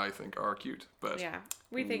do, I think are cute. But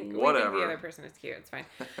we think the other person is cute. It's fine.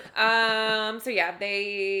 So yeah,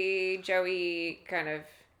 Joey kind of.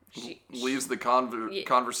 She leaves the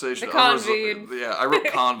conversation. The convo. I wrote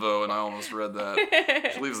convo and I almost read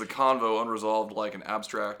that. She leaves the convo unresolved like an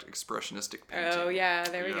abstract expressionistic painting. Oh yeah,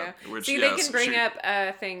 there we go. Which, see, they can bring up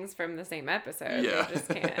things from the same episode. Yeah. They just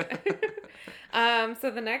can't.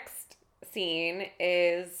 So the next scene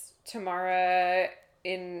is Tamara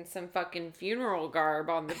in some fucking funeral garb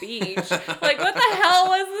on the beach. Like, what the hell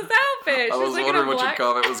was this outfit? I was wondering what your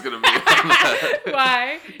comment was going to be on that.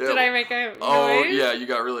 Why? Yeah. Did I make a noise? Oh, yeah, you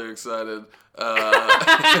got really excited.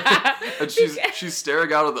 And she's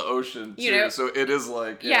staring out of the ocean, too, so it is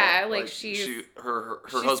like... her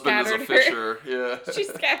husband is a fisher. Yeah. She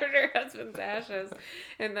scattered her husband's ashes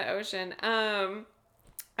in the ocean.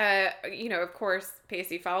 Of course,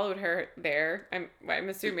 Pacey followed her there, I'm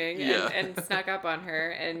assuming, and snuck up on her,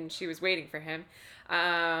 and she was waiting for him.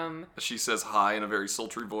 She says hi in a very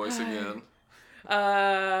sultry voice again.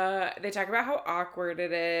 They talk about how awkward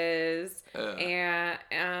it is.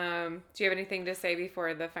 And do you have anything to say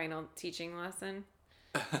before the final teaching lesson?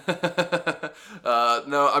 No,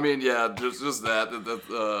 I mean, just that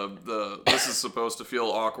this is supposed to feel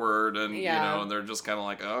awkward, and and they're just kind of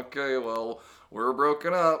like, okay, well, we're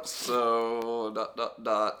broken up, so ...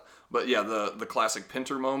 But yeah, the classic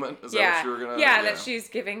Pinter moment, is that what you were gonna... Yeah, that she's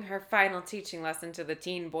giving her final teaching lesson to the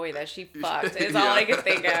teen boy that she fucked is all I could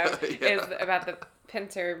think of, is about the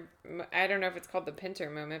Pinter... I don't know if it's called the Pinter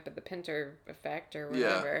moment, but the Pinter effect or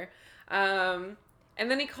whatever. And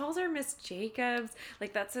then he calls her Miss Jacobs.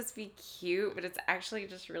 Like, that's supposed to be cute, but it's actually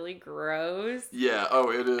just really gross. Yeah,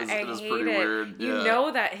 it is. It is pretty weird. Yeah. You know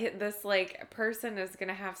that this, like, person is going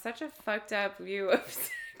to have such a fucked up view of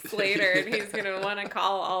sex later, and he's going to want to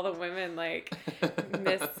call all the women, like,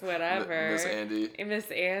 Miss whatever. Miss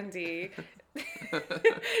Andy.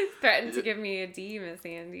 Threatened to give me a D, Miss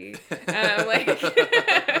Andy. So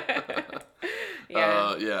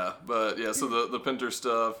the Pinter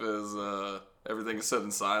stuff is... everything is said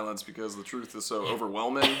in silence because the truth is so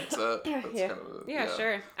overwhelming. That's kind of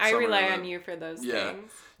sure. I rely on you for those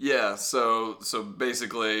things. Yeah, so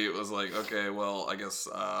basically it was like, okay, well, I guess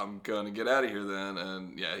I'm going to get out of here then.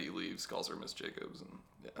 And he leaves, calls her Miss Jacobs.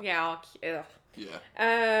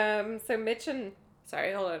 And so Mitch and...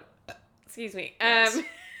 Sorry, hold on. Excuse me.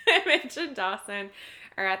 Mitch and Dawson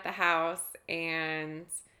are at the house, and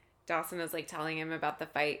Dawson is like telling him about the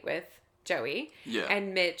fight with Joey. Yeah.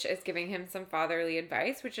 And Mitch is giving him some fatherly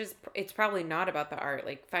advice, which is, it's probably not about the art.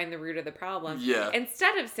 Like, find the root of the problem. Yeah.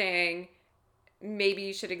 Instead of saying, maybe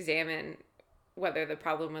you should examine whether the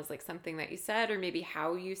problem was like something that you said, or maybe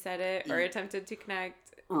how you said it, or attempted to connect.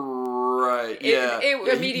 Right.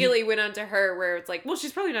 It immediately went on to her, where it's like, well,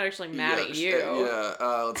 she's probably not actually mad at you.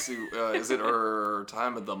 Let's see. Is it her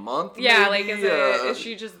time of the month? Yeah. Maybe? Like, is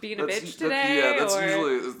she just being a bitch today? That's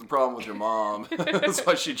usually the problem with your mom. That's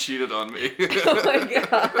why she cheated on me. Oh my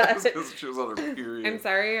god. Because she was on her period. I'm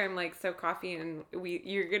sorry. I'm like so coffee, and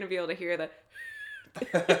you're gonna be able to hear that.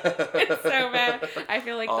 It's so bad. I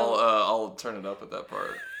feel like I'll turn it up at that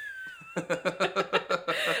part.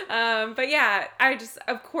 But yeah, I just,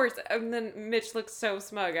 of course, and then Mitch looks so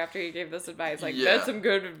smug after he gave this advice. Like, that's some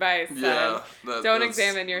good advice, son. Yeah, don't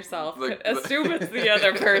examine yourself. Assume it's the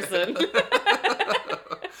other person.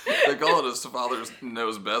 They call it a father's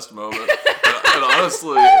knows best moment. And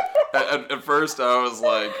honestly, at first I was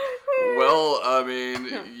like, well, I mean,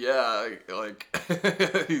 like,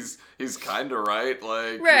 he's kind of right,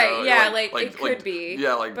 like, right, it could be,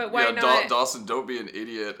 but why not? Dawson, don't be an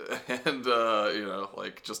idiot, and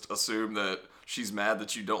like, just assume that she's mad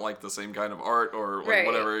that you don't like the same kind of art or like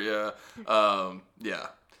whatever,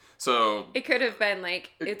 So it could have been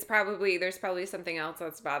like, there's probably something else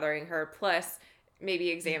that's bothering her. Plus, maybe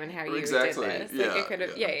examine how you did this. Like, it could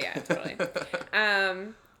have, totally.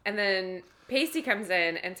 And then Pacey comes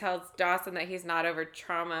in and tells Dawson that he's not over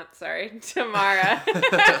Tamara.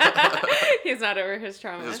 He's not over his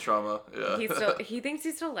trauma. His trauma, yeah. He thinks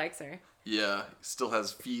he still likes her. Yeah, he still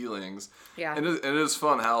has feelings. Yeah. And it is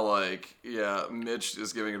fun how, like, Mitch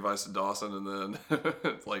is giving advice to Dawson, and then,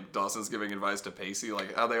 like, Dawson's giving advice to Pacey.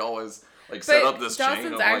 Like, how they always, like, set up this chain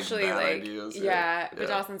of, like, bad ideas. But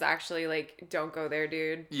Dawson's actually, like, don't go there,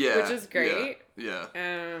 dude. Yeah. Which is great. Yeah.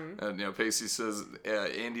 And, Pacey says,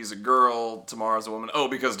 Andy's a girl, Tamara's a woman. Oh,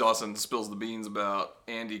 because Dawson spills the beans about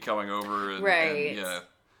Andy coming over. And, right. And,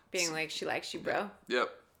 being like, she likes you, bro. Yep.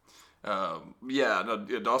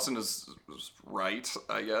 Dawson is right,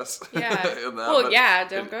 I guess. Yeah. in that,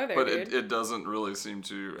 don't go there, but dude. It doesn't really seem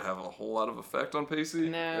to have a whole lot of effect on Pacey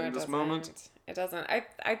in this moment. It doesn't.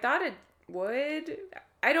 I thought it would.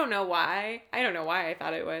 I don't know why. I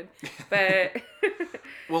thought it would, but.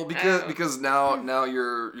 Well, because now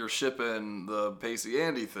you're shipping the Pacey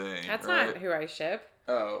Andy thing. That's right? not who I ship.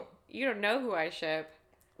 Oh. You don't know who I ship.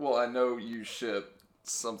 Well, I know you ship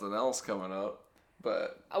something else coming up.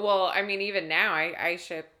 But well, I mean, even now, I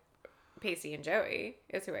ship Pacey and Joey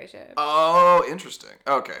is who I ship. Oh, interesting.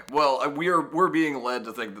 Okay. Well, we're being led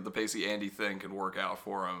to think that the Pacey Andy thing can work out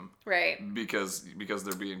for him, right? Because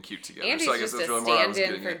they're being cute together. Andy's so I guess just that's a really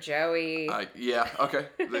stand-in for Joey. Yeah. Okay.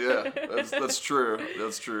 Yeah. That's true.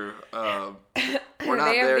 That's true. We're not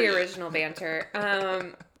they have there the yet. original banter.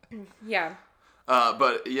 Yeah.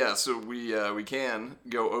 But yeah, so we can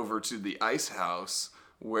go over to the ice house,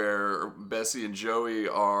 where Bessie and Joey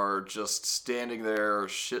are just standing there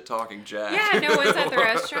shit-talking Jack. Yeah, no one's at the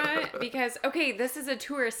restaurant because, okay, this is a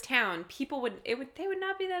tourist town. People they would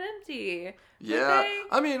not be that empty. Yeah.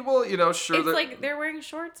 I mean, well, sure. It's like they're wearing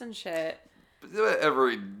shorts and shit.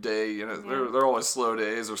 Every day, they're always slow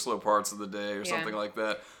days or slow parts of the day or something like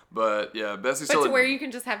that. But yeah, Bessie's still. But to where you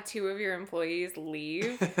can just have two of your employees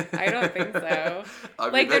leave, I don't think so.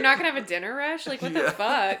 They're not gonna have a dinner rush. Like, what the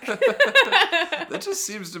fuck? That just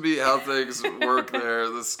seems to be how things work there.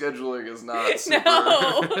 The scheduling is not super.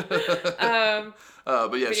 No.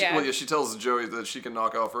 But she tells Joey that she can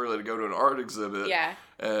knock off early to go to an art exhibit. Yeah.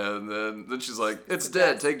 And then she's like, "It's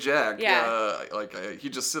dead. Take Jack." Yeah. He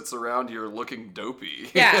just sits around here looking dopey.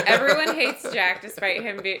 Yeah. Everyone hates Jack despite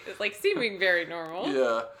him seeming very normal.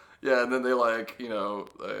 Yeah. Yeah, and then they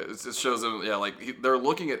it shows them, they're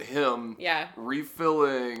looking at him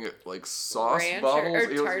refilling, sauce Ranch bottles.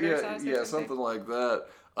 or tartar sauce or something like that.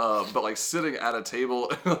 But, sitting at a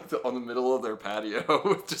table on the middle of their patio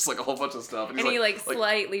with just, a whole bunch of stuff. And he,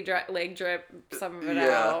 slightly leg drip some of it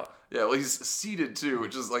out. Yeah, well, he's seated, too,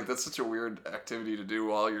 which is, that's such a weird activity to do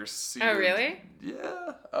while you're seated. Oh, really?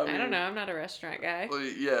 Yeah. I don't know. I'm not a restaurant guy. Well,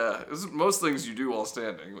 yeah. Most things you do while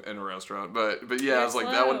standing in a restaurant. But yeah, it's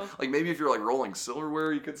that one. Maybe if you're, rolling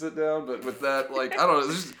silverware, you could sit down. But with that, I don't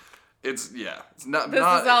know. It's not.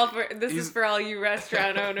 This is for all you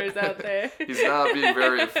restaurant owners out there. He's not being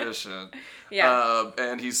very efficient. Yeah.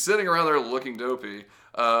 And he's sitting around there looking dopey.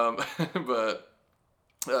 So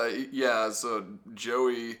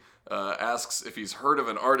Joey asks if he's heard of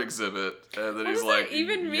an art exhibit, and then he's like,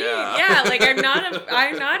 "Even me? Yeah,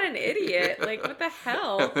 I'm not an idiot. What the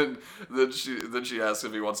hell?" And then she asks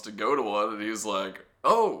if he wants to go to one, and he's like,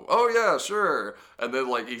 "Oh yeah, sure." And then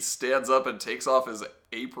he stands up and takes off his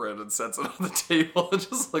apron and sets it on the table and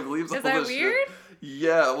just leaves all this shit. Is that weird?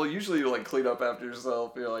 Yeah, well, usually you clean up after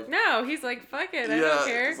yourself. You're like, no, he's like, fuck it, I don't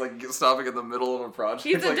care. It's stopping in the middle of a project.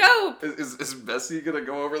 He's a dope. Is Bessie gonna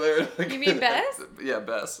go over there? You mean Bess? Yeah,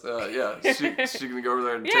 Bess. She gonna go over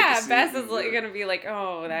there and take a seat. Bess is gonna be like,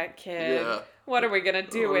 oh, that kid. Yeah. What are we gonna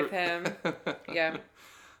do with him? Yeah.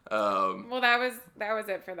 Well, that was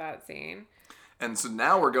it for that scene. And so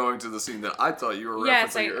now we're going to the scene that I thought you were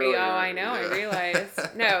referencing earlier. Oh, I know. Yeah. I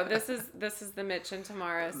realized. No, this is the Mitch and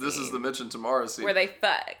Tamara scene. This is the Mitch and Tamara scene where they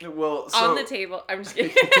fuck. Well, on the table. I'm just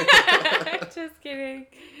kidding. Just kidding.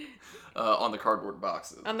 On the cardboard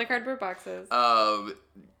boxes. On the cardboard boxes.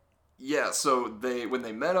 Yeah. So when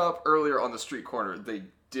they met up earlier on the street corner, they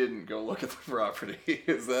didn't go look at the property.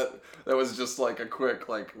 Is that was just a quick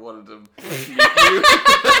wanted to meet you?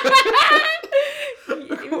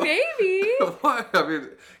 Maybe. Why? I mean,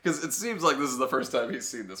 because it seems like this is the first time he's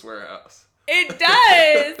seen this warehouse. It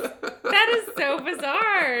does. That is so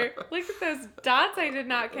bizarre. Look at those dots I did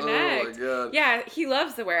not connect. Oh my god. Yeah, he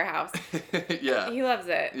loves the warehouse. Yeah. He loves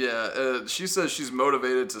it. Yeah. She says she's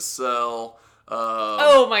motivated to sell.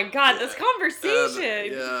 Oh my god, this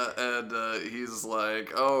conversation. And he's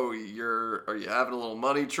like, "Oh, are you having a little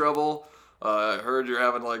money trouble? I heard you're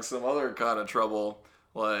having some other kind of trouble."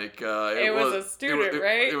 It was a student,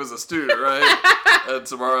 right? It was a student, right? And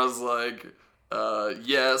Tamara's like,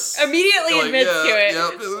 Yes. Immediately admits to it.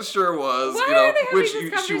 Yep, it sure was. Why are they having which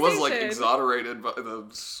this she was like conversation? exonerated by the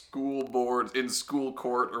school board in school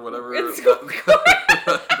court or whatever. In school court.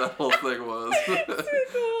 That whole thing was.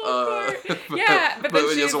 Yeah, but then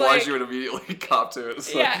she's so like, why she would immediately cop to it?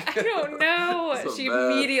 It's yeah, like, I don't know. so She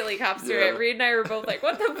bad. immediately cops to Yeah. it. Reed and I were both like,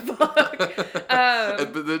 what the fuck?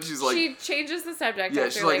 But then she's like, she changes the subject. yeah,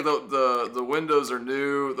 after, she's like the windows are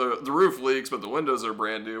new, the roof leaks, but the windows are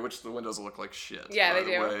brand new, which the windows look like shit. Yeah, by they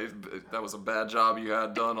the do. way. That was a bad job you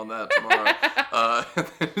had done on that tomorrow.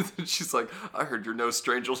 And then she's like, I heard you're no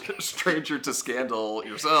stranger to scandal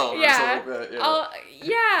yourself. Yeah. Or something like that. Yeah. Oh,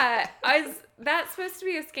 yeah. Is that supposed to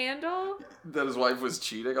be a scandal? That his wife was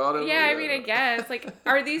cheating on him? Yeah, I mean, I guess. Like,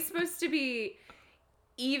 are these supposed to be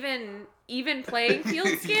even playing field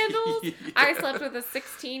scandals? Yeah. I slept with a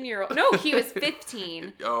 16-year-old. No, he was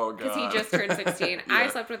 15. Oh, God. Because he just turned 16. Yeah. I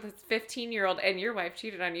slept with a 15-year-old, and your wife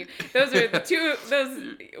cheated on you. Those are the two.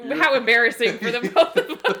 How embarrassing for the both of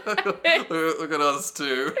us. Look at us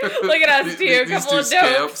two. Look at us two. A These couple two of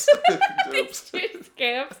dopes. scamps. These two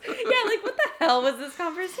scamps. Yeah, like what the hell was this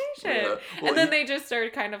conversation? Yeah. Well, and then they just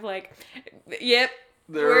started kind of like, yep.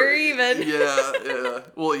 They're- We're even. Yeah.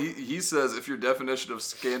 Well, he says if your definition of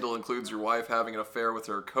scandal includes your wife having an affair with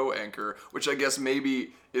her co-anchor, which I guess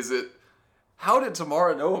maybe is it. How did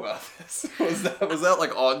Tamara know about this? Was that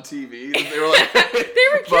like on TV? They were like They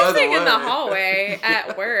were by the kissing in the way. hallway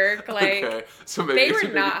at work. Like Okay. So maybe they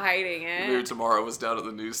were not hiding Maybe it. Tamara was down at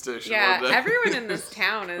the news station. Yeah, one day. everyone in this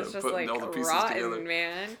town is just Putting like all the pieces rotten, together.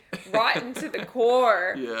 man. Rotten to the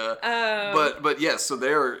core. Yeah. But yes, so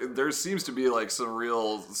there seems to be like some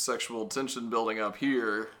real sexual tension building up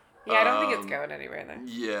here. Yeah, I don't think it's going anywhere then.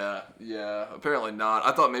 Yeah. Apparently not.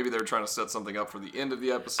 I thought maybe they were trying to set something up for the end of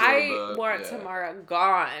the episode. I want yeah. Tamara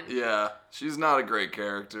gone. Yeah, she's not a great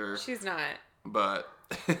character, She's not. but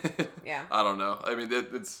Yeah. I don't know. I mean,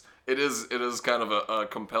 it is kind of a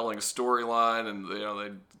compelling storyline, and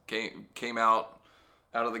they came out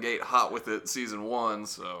of the gate hot with it season 1.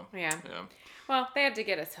 So Yeah. Well, they had to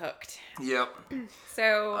get us hooked. Yep.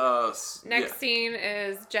 So next yeah. scene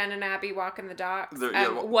is Jen and Abby walking the docks.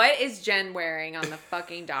 What is Jen wearing on the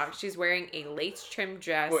fucking dock? She's wearing a lace-trimmed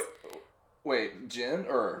dress. Wait, Jen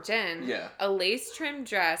or Jen? Yeah. A lace-trimmed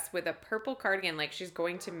dress with a purple cardigan, like she's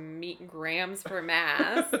going to meet Grams for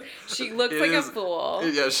mass. She looks like a fool.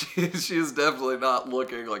 Yeah, she is definitely not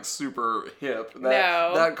looking like super hip.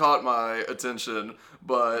 No. That caught my attention,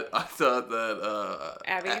 but I thought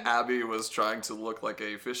that Abby was trying to look like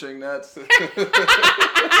a fishing net.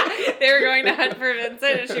 They were going to hunt for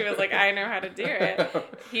Vincent, and she was like, I know how to do it.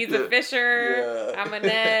 He's a fisher. Yeah. I'm a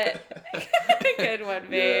net. Good one,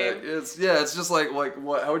 babe. It's just like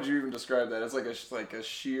what? How would you even describe that? It's like a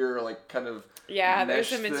sheer like kind of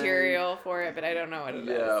There's a thing. material for it, but I don't know what it is.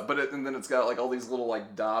 Yeah, but and then it's got like all these little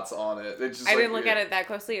like dots on it. It's just I didn't look at it that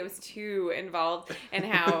closely. It was too involved in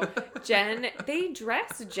how they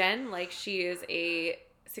dress Jen like she is a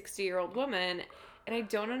 60-year-old woman. And I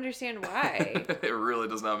don't understand why. It really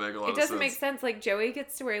does not make a lot of sense. It doesn't make sense. Like, Joey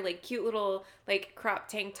gets to wear, like, cute little, like, crop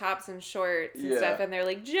tank tops and shorts and stuff. And they're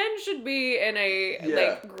like, Jen should be in a,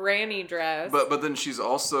 like, granny dress. But then she's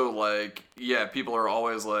also, like, people are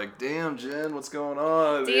always like, damn, Jen, what's going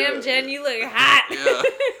on? Damn, Jen, you look hot.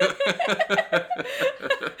 Yeah.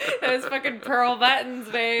 Those fucking pearl buttons,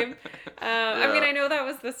 babe. I mean, Yeah. I know that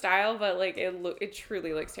was the style, but, like, it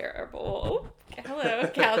truly looks terrible. Oh, hello.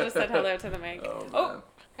 Cal just said hello to the mic. Oh,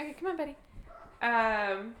 okay, come on, buddy.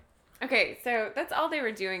 Okay, so that's all they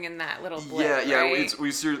were doing in that little blip, right?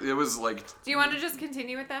 It was like... Do you want to just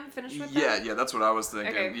continue with them? Finish with them? Yeah, that's what I was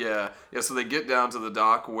thinking. Okay. Yeah, so they get down to the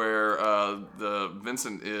dock where the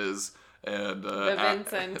Vincent is, and...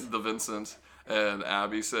 the Vincent. And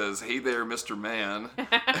Abby says, "Hey there, Mr. Man."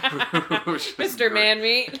 Mr. Man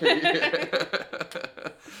Meat.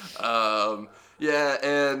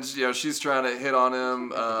 And she's trying to hit on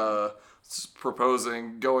him,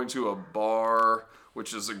 proposing going to a bar,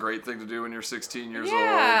 which is a great thing to do when you're 16 years old.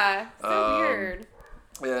 Yeah, so weird.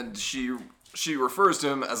 And she refers to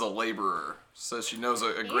him as a laborer. Says she knows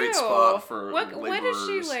a great spot for laborers. What is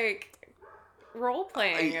she like? Role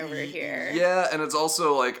playing over here. Yeah, and it's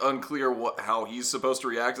also like unclear how he's supposed to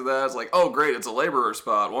react to that. It's like, oh great, it's a laborer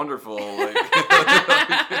spot, wonderful. Like,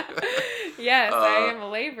 yes, I am a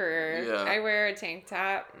laborer. Yeah. I wear a tank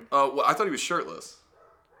top. Well, I thought he was shirtless.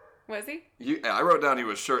 Was he? I wrote down he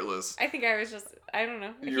was shirtless. I think I was just, I don't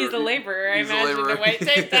know. He's a laborer. He's I imagine a white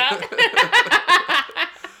tank top.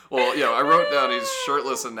 Well, I wrote down he's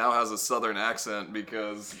shirtless and now has a southern accent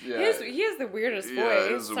because he has the weirdest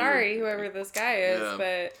voice. Sorry, whoever this guy is,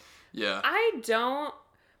 but yeah. I don't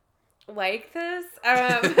like this.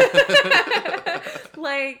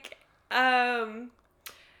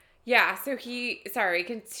 Yeah, so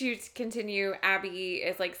to continue, Abby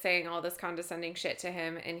is, like, saying all this condescending shit to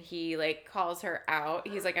him, and he, like, calls her out.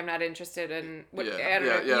 He's like, I'm not interested in what, I don't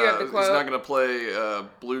know, you have the quote. He's not going to play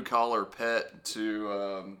blue-collar pet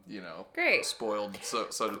to, Great. spoiled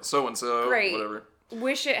so-and-so, Great. whatever.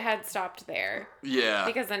 Wish it had stopped there. Yeah.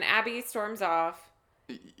 Because then Abby storms off,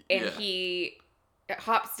 and he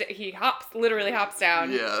literally hops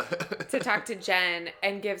down to talk to Jen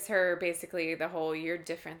and gives her basically the whole "you're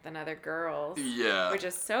different than other girls," which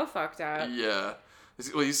is so fucked up. Yeah.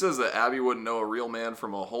 Well, he says that Abby wouldn't know a real man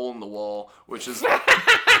from a hole in the wall, which is... What does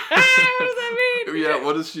that mean? Yeah,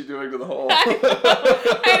 what is she doing to the hole?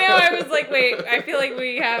 I know, I was like, wait, I feel like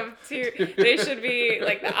we have two, they should be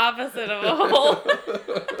like the opposite of a hole.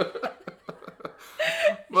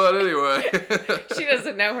 But anyway. She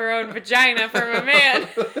doesn't know her own vagina from a man.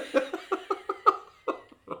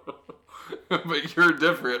 But you're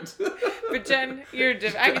different. But Jen, you're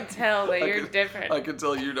different. I can tell that you're different. I can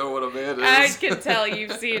tell you know what a man is. I can tell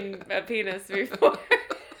you've seen a penis before.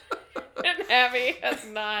 And Abby has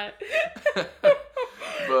not.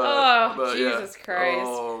 But Jesus Christ.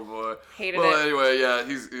 Oh boy. Hated it. Well, it. anyway, yeah,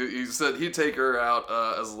 he said he'd take her out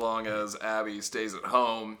as long as Abby stays at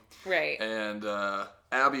home. Right. And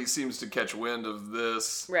Abby seems to catch wind of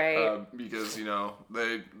this. Right. Because,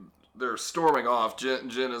 they're storming off. Jen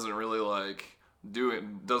isn't really like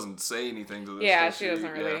doesn't say anything to this. Yeah, she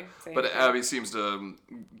doesn't really say But anything. Abby seems to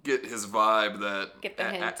get his vibe that get the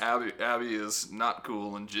hint. Abby is not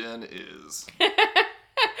cool and Jen is.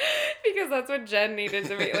 Because that's what Jen needed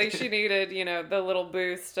to be. Like, she needed, the little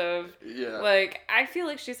boost of, like, I feel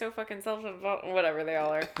like she's so fucking self-involved. Whatever they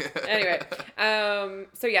all are. Anyway. So,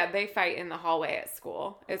 yeah, they fight in the hallway at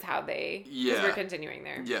school is how they... Because we're continuing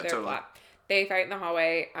there. Yeah, totally. Plot. They fight in the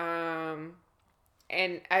hallway. And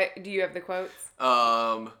do you have the quotes?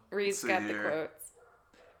 Reed's got the quotes.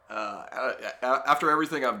 After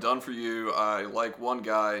everything I've done for you, I like one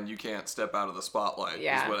guy and you can't step out of the spotlight.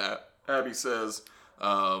 Yeah. Is what Abby says.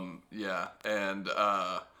 And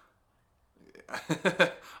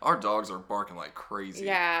our dogs are barking like crazy.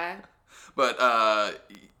 Yeah. But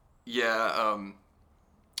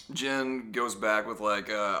Jen goes back with like,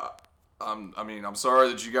 I'm sorry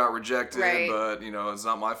that you got rejected, right. but it's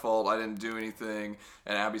not my fault. I didn't do anything.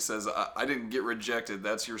 And Abby says, I didn't get rejected.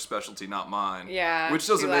 That's your specialty, not mine. Yeah. Which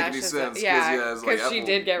doesn't make any sense. Because she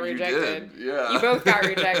did get rejected. You did. Yeah. You both got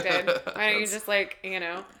rejected. Why don't you just I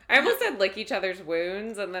almost said lick each other's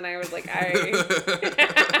wounds, and then I was like,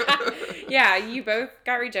 yeah, you both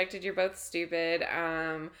got rejected. You're both stupid.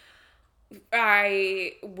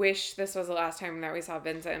 I wish this was the last time that we saw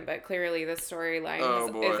Vincent, but clearly the storyline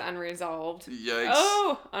is unresolved. Yikes.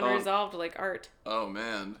 Oh, unresolved like art. Oh,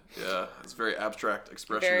 man. Yeah, it's very abstract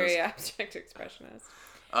expressionist. Very abstract expressionist.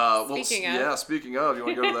 Speaking of, you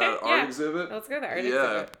want to go to that art exhibit? Let's go to the art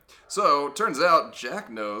exhibit. So, turns out Jack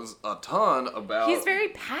knows a ton about... He's very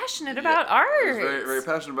passionate about art. He's very, very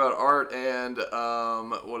passionate about art, and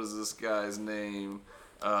what is this guy's name?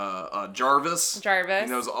 Jarvis. Jarvis. He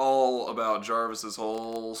knows all about Jarvis's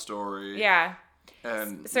whole story. Yeah.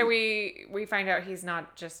 And so we find out he's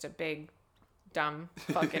not just a big dumb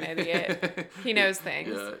fucking idiot. He knows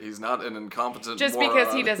things. Yeah, he's not an incompetent just moron.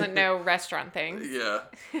 Because he doesn't know restaurant things. Yeah.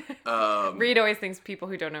 Reed always thinks people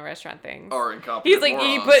who don't know restaurant things are incompetent He's like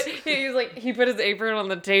morons. he put his apron on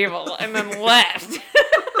the table and then left.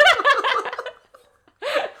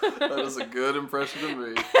 That is a good impression of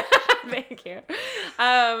me. Thank you.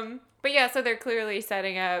 But yeah, so they're clearly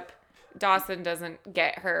setting up. Dawson doesn't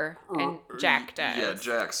get her, and Jack does. Yeah,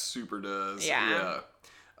 Jack super does. Yeah.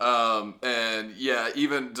 And yeah,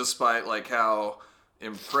 even despite like how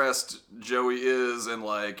impressed Joey is, and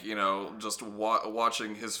like just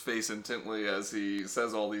watching his face intently as he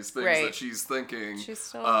says all these things that she's thinking,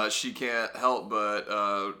 she can't help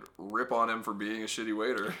but rip on him for being a shitty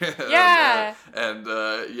waiter. Yeah.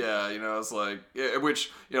 It's like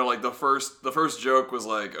which like the first joke was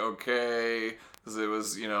like okay, because it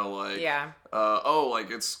was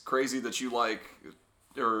it's crazy that you like.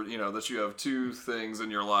 Or, that you have two things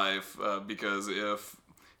in your life, because if,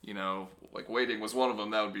 like waiting was one of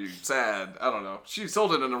them, that would be sad. I don't know. She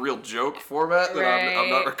told it in a real joke format that I'm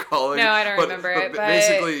not recalling. No, I don't remember it. But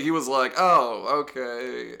basically, he was like, oh,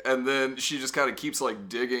 okay. And then she just kind of keeps, like,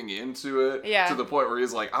 digging into it. Yeah. To the point where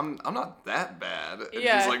he's like, I'm not that bad. And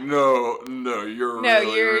she's like, no, you're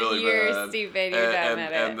really you're bad. Stupid. You're dumb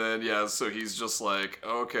at it. And then, so he's just like,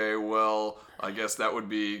 okay, well, I guess that would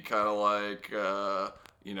be kind of like...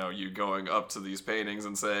 you going up to these paintings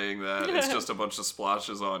and saying that it's just a bunch of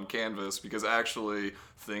splotches on canvas, because actually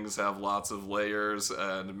things have lots of layers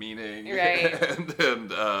and meaning. Right.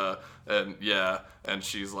 and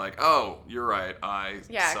she's like, oh, you're right, I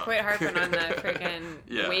suck. Quit harping on the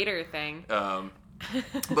freaking waiter thing.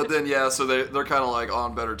 But then so they're kind of like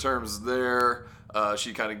on better terms there.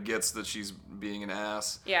 She kind of gets that she's being an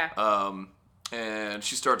ass. And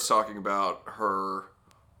she starts talking about her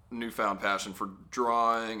newfound passion for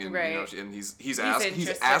drawing, and and he's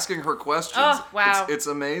asking her questions. Oh, wow. It's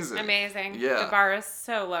amazing. The bar is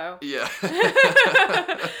so low.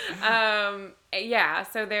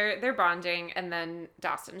 So they're bonding, and then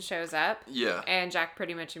Dawson shows up. And Jack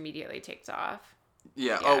pretty much immediately takes off.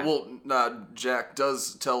 Jack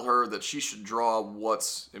does tell her that she should draw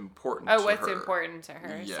what's important to her. What's important to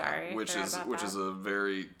her. Sorry. Which is a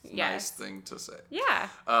very nice thing to say.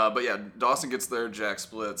 But Dawson gets there, Jack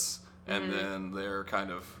splits, and then they're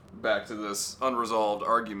kind of back to this unresolved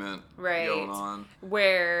argument going on.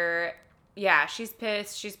 Where she's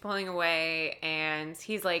pissed, she's pulling away, and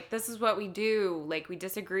he's like, this is what we do, like, we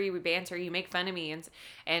disagree, we banter, you make fun of me,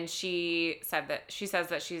 and she says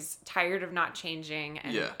that she's tired of not changing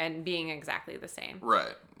and being exactly the same.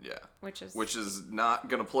 Right. Which is not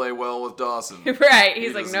gonna play well with Dawson. Right.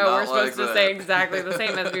 He's like, no, we're supposed to say exactly the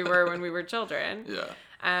same as we were when we were children.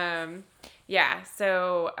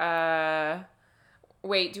 So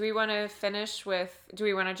wait, do we want to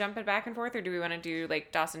jump it back and forth, or do we want to do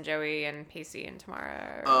like Dawson, Joey, and Pacey and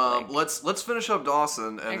tomorrow? Let's finish up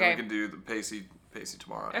Dawson, and then we can do the Pacey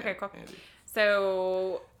tomorrow. Okay, cool. Andy.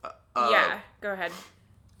 So go ahead.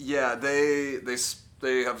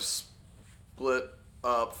 They have split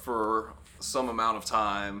up for some amount of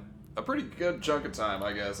time, a pretty good chunk of time,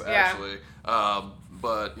 I guess, actually.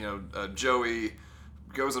 But Joey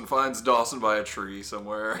goes and finds Dawson by a tree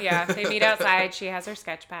somewhere. They meet outside. She has her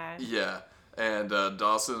sketch pad. And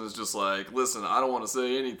Dawson is just like, listen, I don't want to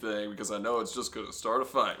say anything because I know it's just going to start a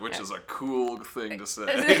fight, which is a cool thing to say.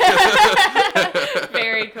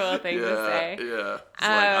 Very cool thing to say. It's like,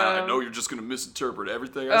 I know you're just going to misinterpret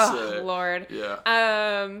everything I say. Oh, Lord.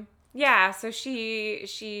 So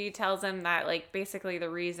she tells him that, like, basically the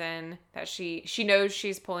reason that she knows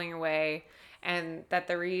she's pulling away, and that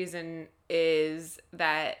the reason is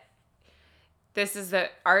that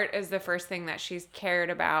art is the first thing that she's cared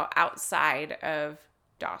about outside of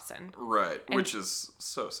Dawson. Right, which is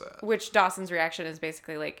so sad. Which Dawson's reaction is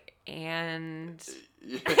basically like, and...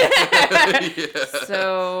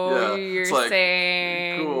 So you're like,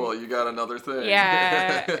 saying... Cool, you got another thing.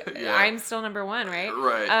 I'm still number one, right?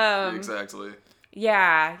 Right, exactly.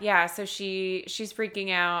 So she's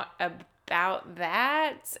freaking out about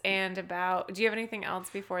that, and about... Do you have anything else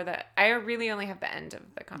before that? I really only have the end of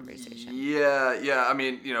the conversation. I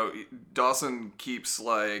mean, Dawson keeps,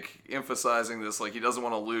 like, emphasizing this, like, he doesn't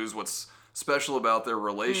want to lose what's special about their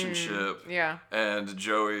relationship. And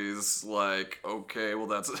Joey's like, okay, well,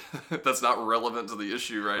 that's not relevant to the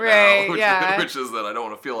issue right now, which is that I don't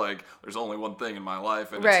want to feel like there's only one thing in my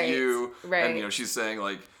life, and it's you. And, she's saying,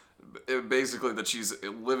 like, basically that she's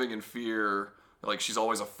living in fear. Like, she's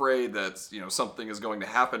always afraid that, something is going to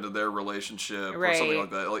happen to their relationship or something like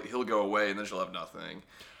that. Like, he'll go away and then she'll have nothing.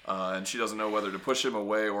 And she doesn't know whether to push him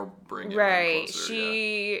away or bring him in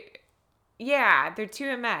closer. They're too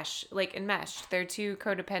enmeshed. They're too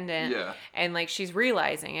codependent. And, like, she's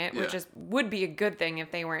realizing it, which would be a good thing if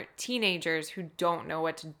they weren't teenagers who don't know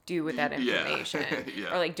what to do with that information.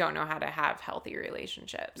 Or, like, don't know how to have healthy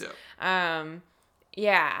relationships.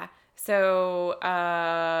 So,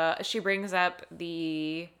 she brings up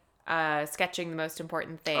the sketching the most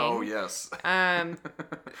important thing. Oh, yes.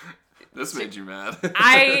 This made you mad.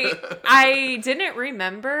 I didn't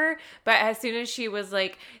remember, but as soon as she was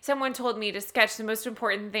like, someone told me to sketch the most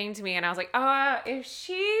important thing to me, and I was like, if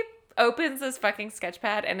she opens this fucking sketch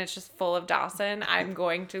pad and it's just full of Dawson, I'm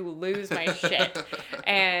going to lose my shit.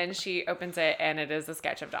 And she opens it, and it is a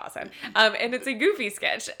sketch of Dawson. And it's a goofy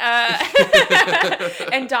sketch.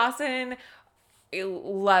 And Dawson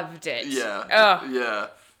loved it. Yeah.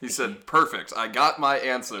 He said, perfect. I got my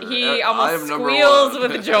answer. He almost squeals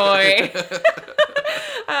with joy.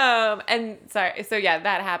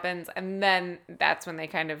 That happens. And then that's when they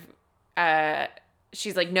kind of,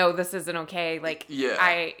 she's like, no, this isn't okay. Like,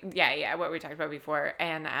 what we talked about before.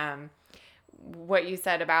 And what you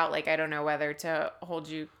said about, like, I don't know whether to hold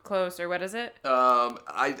you close, or what is it?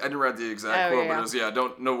 I didn't read the exact quote, but it was, I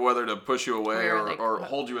don't know whether to push you away or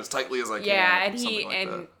hold you as tightly as I can. Yeah,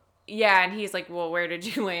 and Yeah, and he's like, well, where did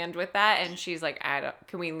you land with that? And she's like,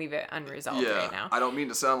 can we leave it unresolved right now? I don't mean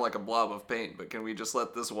to sound like a blob of paint, but can we just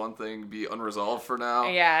let this one thing be unresolved for now?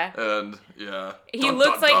 Yeah. And, yeah. He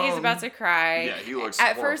looks like he's about to cry. Yeah, he looks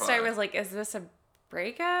At horrified. first, I was like, is this a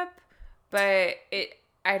breakup? But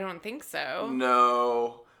I don't think so.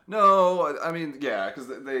 No, I mean, yeah, because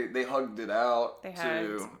they hugged it out. They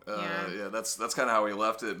hugged. Yeah, that's kind of how he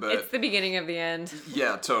left it. But it's the beginning of the end.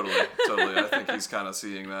 Yeah, totally. I think he's kind of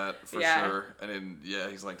seeing that for sure. And then,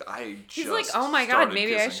 he's like, he's like, oh my god,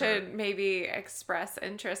 maybe I should maybe express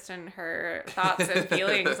interest in her thoughts and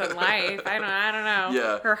feelings in life. I don't know.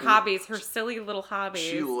 Yeah, her hobbies, her silly little hobbies.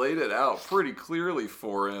 She laid it out pretty clearly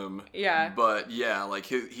for him. Yeah. But yeah, like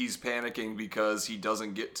he's panicking because he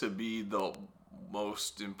doesn't get to be the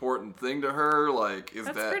most important thing to her. Like,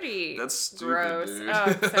 that's stupid, gross. Dude. Oh,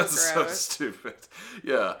 it's so that's gross. So stupid.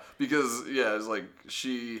 Yeah, because it's like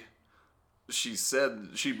she said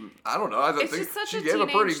I don't know. I think just such she a gave a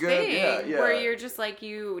pretty good thing where you're just like,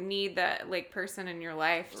 you need that like person in your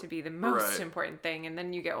life to be the most important thing, and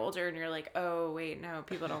then you get older and you're like, oh wait, no,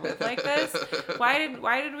 people don't live like this. Why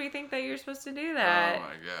did we think that you're supposed to do that? Oh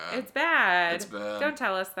my god, it's bad. It's bad. Don't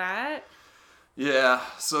tell us that. Yeah,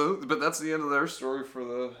 but that's the end of their story for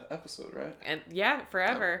the episode, right? And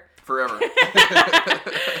forever. Forever.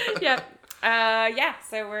 Yep.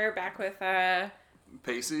 So we're back with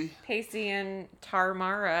Pacey and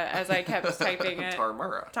Tarmara, as I kept typing it.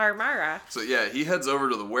 Tarmara. So he heads over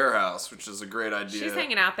to the warehouse, which is a great idea. She's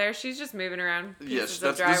hanging out there. She's just moving around pieces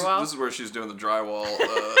of drywall. This is where she's doing the drywall.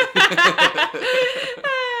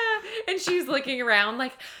 And she's looking around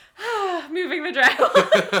like, moving the drywall.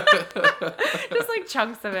 Just like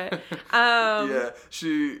chunks of it.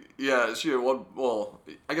 She had one. Well,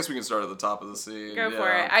 I guess we can start at the top of the scene. Go for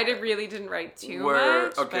it. I really didn't write too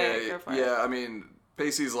much. Okay. But go for it. I mean,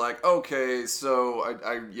 Pacey's like, okay, so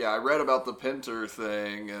I read about the Pinter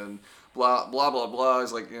thing and blah blah blah blah.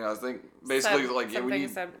 He's like, I think basically we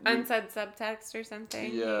need unsaid subtext or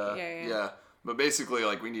something. Yeah. But basically,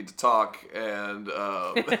 we need to talk, and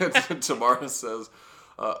Tamara says,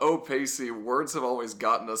 oh, Pacey, words have always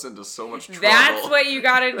gotten us into so much trouble. That's what you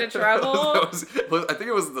got into trouble? I think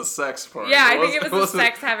it was the sex part. Yeah, I think it was the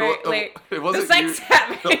sex having. It wasn't the sex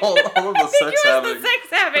having. All of the sex having. The sex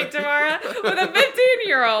having, Tamara, with a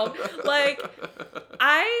 15-year-old.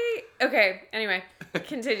 Okay, anyway,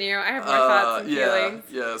 continue. I have more thoughts and feelings.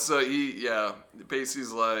 Yeah, so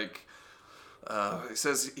Pacey's like, he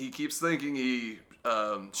says he keeps thinking he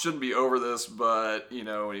shouldn't be over this, but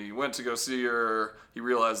when he went to go see her, he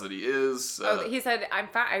realized that he is. He said, "I'm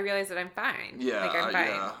fine." I realized that I'm fine. Yeah, I'm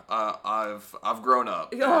fine. I've grown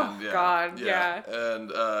up. Oh God, yeah.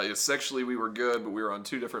 And sexually we were good, but we were on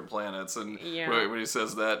two different planets. And when he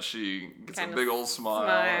says that, she gets a big old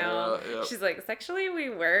smile. Yep. She's like, "Sexually we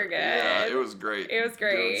were good." Yeah, it was great.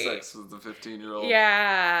 Doing sex with the 15-year-old.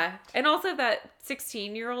 Yeah, and also that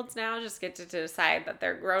 16-year-olds now just get to decide that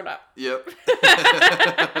they're grown up. Yep.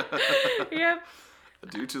 Yep.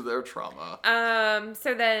 Due to their trauma.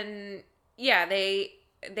 So then,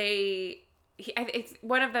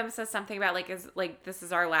 one of them says something about this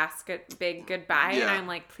is our last big goodbye, and I'm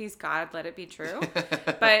like, please God, let it be true.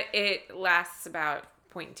 But it lasts about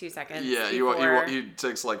 0.2 seconds. Yeah, he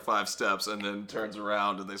takes 5 steps and then turns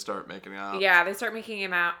around and they start making out. Yeah, they start making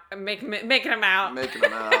him out. Making him out.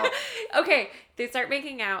 Okay, they start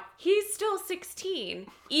making out. He's still 16,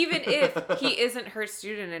 even if he isn't her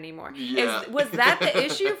student anymore. Yeah. Was that the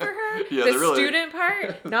issue for her? Yeah, the student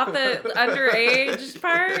part, not the underage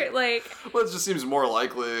part? Well, it just seems more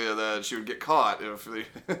likely that she would get caught if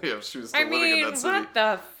she was still living in that city. What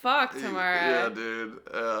the fuck, Tamara? Yeah, dude.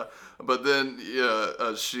 But then,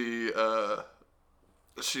 she's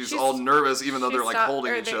all nervous, even though they're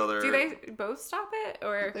holding each other. Do they both stop it,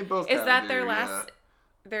 or they both is that their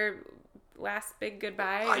last big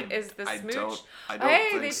goodbye? Is the smooch? I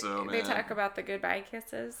don't think so, man. They talk about the goodbye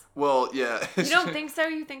kisses. Well, yeah. You don't think so?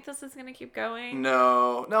 You think this is gonna keep going?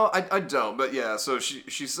 No, I don't. But yeah, so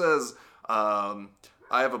she says, I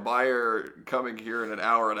have a buyer coming here in an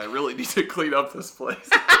hour, and I really need to clean up this place.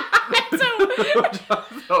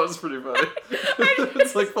 That was pretty funny.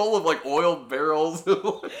 It's full of oil barrels. I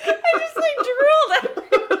just drooled.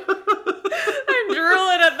 I'm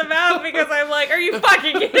drooling at the mouth because I'm like, are you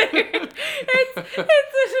fucking kidding me? It's an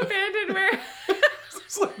abandoned warehouse.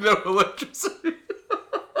 There's no electricity.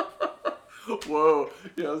 Whoa,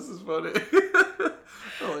 yeah, this is funny.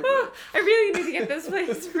 I really need to get this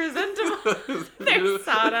place presentable. There's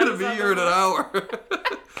sawdust. I'm gonna be here in an hour.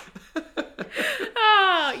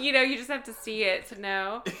 Oh, you just have to see it to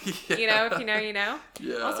know. Yeah. You know, if you know, you know.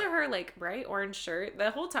 Yeah. Also, her like bright orange shirt.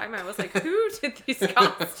 The whole time I was like, who did these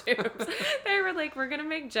costumes? They were like, we're gonna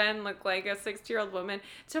make Jen look like a 60-year-old woman.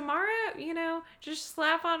 Tamara, you know, just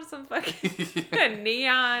slap on some fucking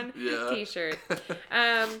neon t-shirt.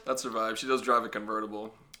 That's her vibe. She does drive a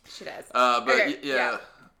convertible. She does. But okay, yeah.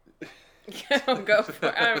 Go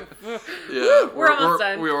for it. Yeah, we're almost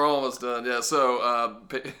done. We were almost done. Yeah. So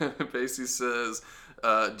Pacey says,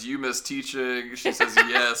 "Do you miss teaching?" She says,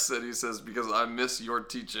 "Yes," and he says, "Because I miss your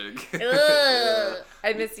teaching." Yeah.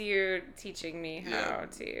 I miss you teaching me how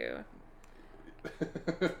to.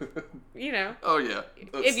 You know. Oh yeah.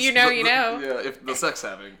 If you know, you know. Yeah. If the sex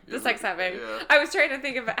having. The sex having. Yeah. I was trying to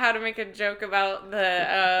think of how to make a joke about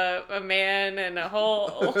the a man and a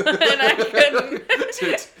hole, and I couldn't.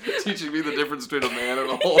 Teaching me the difference between a man and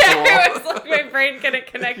a hole. Yeah, it was like my brain couldn't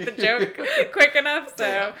connect the joke quick enough. So I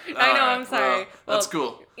know. Right, I'm sorry. Well, that's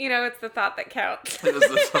cool. You know, it's the thought that counts. It is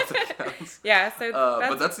the thought that counts. Yeah. So.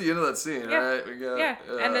 But that's the end of that scene, right? We got,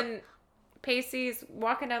 and then Pacey's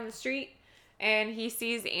walking down the street. And he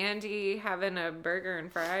sees Andy having a burger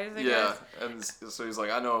and fries, I guess. And so he's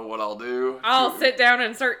like, I know what I'll do. I'll sit down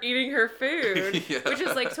and start eating her food. Yeah. Which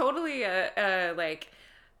is like totally a like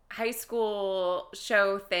high school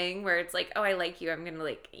show thing where it's like, oh, I like you, I'm gonna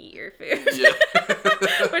like eat your food. Yeah.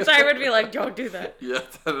 Which I would be like, don't do that. Yeah,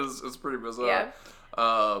 it's pretty bizarre.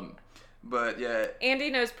 Yeah. But yeah.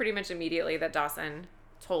 Andy knows pretty much immediately that Dawson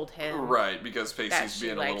told him, right? Because Pacey's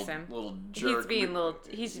being a little jerk.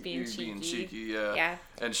 He's being cheeky. Yeah.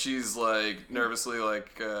 And she's like nervously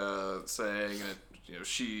like saying that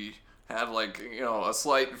she had like a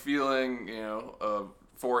slight feeling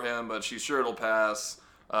for him, but she's sure it'll pass.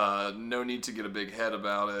 No need to get a big head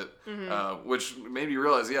about it. Mm-hmm. Which made me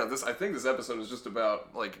realize, I think this episode is just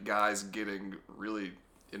about like guys getting really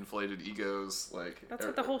inflated egos. Like that's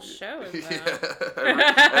what the whole show is about.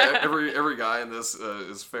 Yeah, every guy in this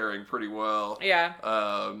is faring pretty well. Yeah.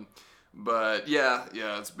 But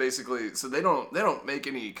it's basically, so they don't make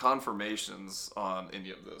any confirmations on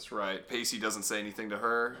any of this, right? Pacey doesn't say anything to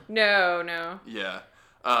her. No. Yeah.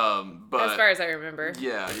 But as far as I remember.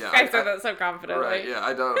 Yeah. I said that so confidently. Right, yeah,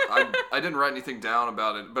 I didn't write anything down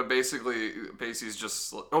about it, but basically Pacey's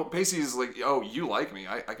like, oh, you like me.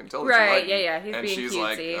 I can tell that you like me. Yeah, he's and being she's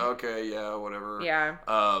cutesy. like, okay, yeah, whatever. Yeah.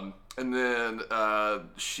 And then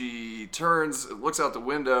she looks out the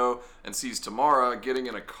window and sees Tamara getting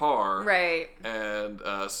in a car. Right. And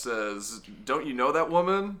says, don't you know that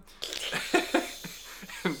woman?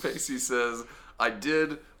 And Pacey says, I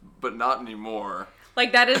did, but not anymore.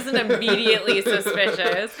 Like, that isn't immediately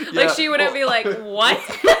suspicious. Yeah. Like, she wouldn't be like, what?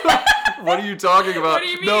 What are you talking about? What do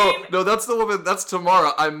you mean? No, that's the woman. That's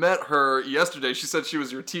Tamara. I met her yesterday. She said she was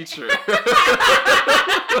your teacher.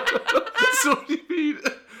 So what do you mean?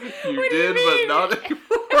 You did, but not anymore.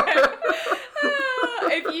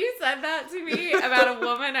 If you said that to me about a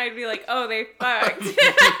woman, I'd be like, oh, they fucked.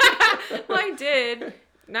 Well, I did.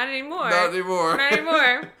 Not anymore. Not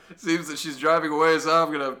anymore. Seems that she's driving away, so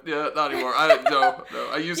I'm gonna. Yeah, not anymore. No.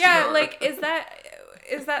 I used to. Yeah, like, is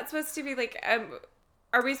that supposed to be like?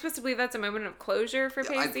 Are we supposed to believe that's a moment of closure for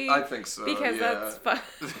Pacey? I think so. Because that's fun.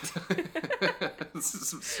 This is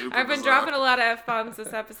super I've been bizarre. dropping a lot of F-bombs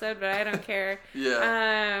this episode, but I don't care.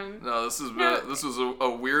 Yeah. No, this was a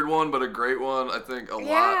weird one, but a great one. I think a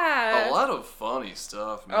lot of funny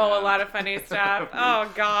stuff, man. Oh, a lot of funny stuff.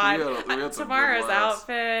 Oh God. we had some Tamara's good laughs.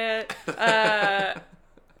 outfit.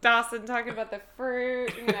 Dawson talking about the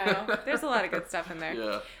fruit. There's a lot of good stuff in there.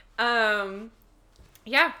 Yeah.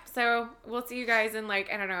 Yeah, so we'll see you guys in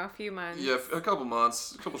like, I don't know, a few months. Yeah, a couple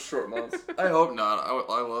months, a couple short months. I hope not.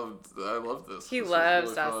 I love this. He this loves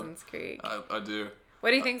really Dawson's Creek. I do. What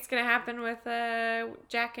do you think's gonna happen with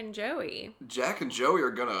Jack and Joey? Jack and Joey are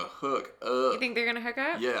gonna hook up. You think they're gonna hook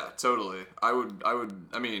up? Yeah, totally. I would.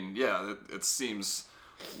 I mean, yeah. It seems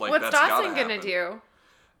like what's that's Dawson gotta gonna happen. do?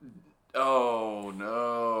 Oh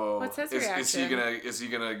no! What's his reaction? Is he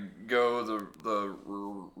gonna go the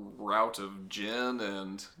route of Jen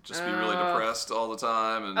and just be really depressed all the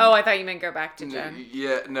time? And I thought you meant go back to Jen.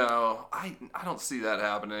 Yeah, no, I don't see that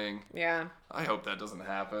happening. Yeah. I hope that doesn't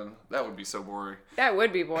happen. That would be so boring. That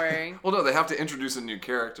would be boring. Well, no, they have to introduce a new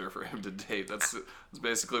character for him to date. That's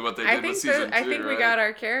basically what they did with season 2. I think we got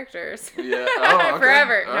our characters. Yeah. Oh, okay.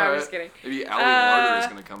 Forever. All no, right. I'm just kidding. Maybe Ali Larter is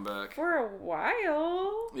gonna come back. For a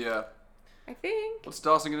while. Yeah. I think. What's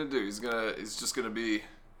Dawson gonna do? He's just gonna be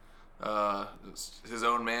his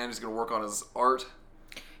own man. He's gonna work on his art.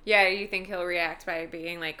 Yeah, you think he'll react by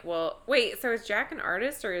being like, well, wait, so is Jack an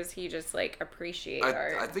artist or is he just like appreciate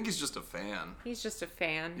art? I think he's just a fan. He's just a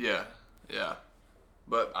fan. Yeah.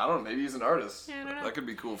 But I don't know, maybe he's an artist. Yeah, I don't know. That could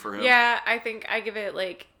be cool for him. Yeah, I think I give it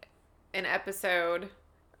like an episode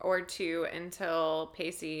or two until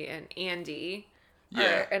Pacey and Andy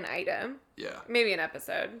are an item. Yeah. Maybe an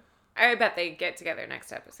episode. I bet they get together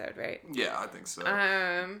next episode, right? Yeah, I think so.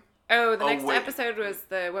 The next episode was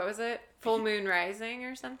what was it? Full Moon Rising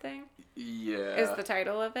or something? Yeah. Is the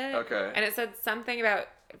title of it. Okay. And it said something about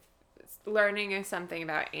learning something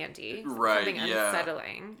about Andy. Right, something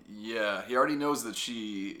unsettling. Yeah, he already knows that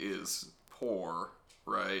she is poor,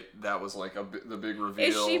 right? That was like the big reveal.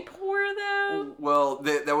 Is she poor though? Well,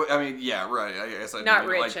 I mean, yeah, right. I guess I not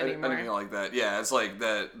didn't rich anymore. Anything like that. Yeah, it's like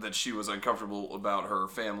that she was uncomfortable about her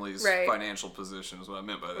family's financial position is what I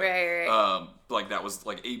meant by that. Right. Like that was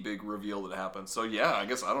like a big reveal that happened. So yeah, I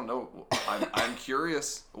guess I don't know. I'm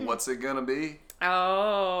curious. What's it gonna be?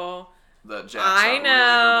 Oh. That Jack's not really her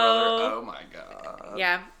brother. Oh my god.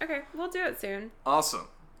 Yeah. Okay. We'll do it soon. Awesome.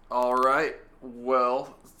 All right.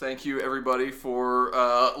 Well, thank you everybody for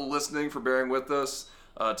listening, for bearing with us.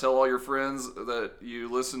 Tell all your friends that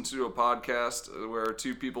you listen to a podcast where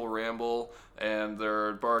two people ramble and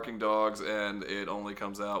they're barking dogs, and it only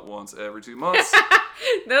comes out once every 2 months.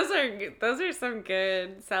 Those are some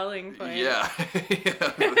good selling points. Yeah.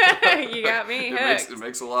 You got me hooked. It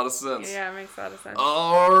makes a lot of sense. Yeah, it makes a lot of sense.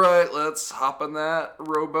 All right, let's hop in that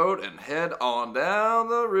rowboat and head on down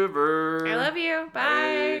the river. I love you.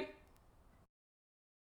 Bye. Bye.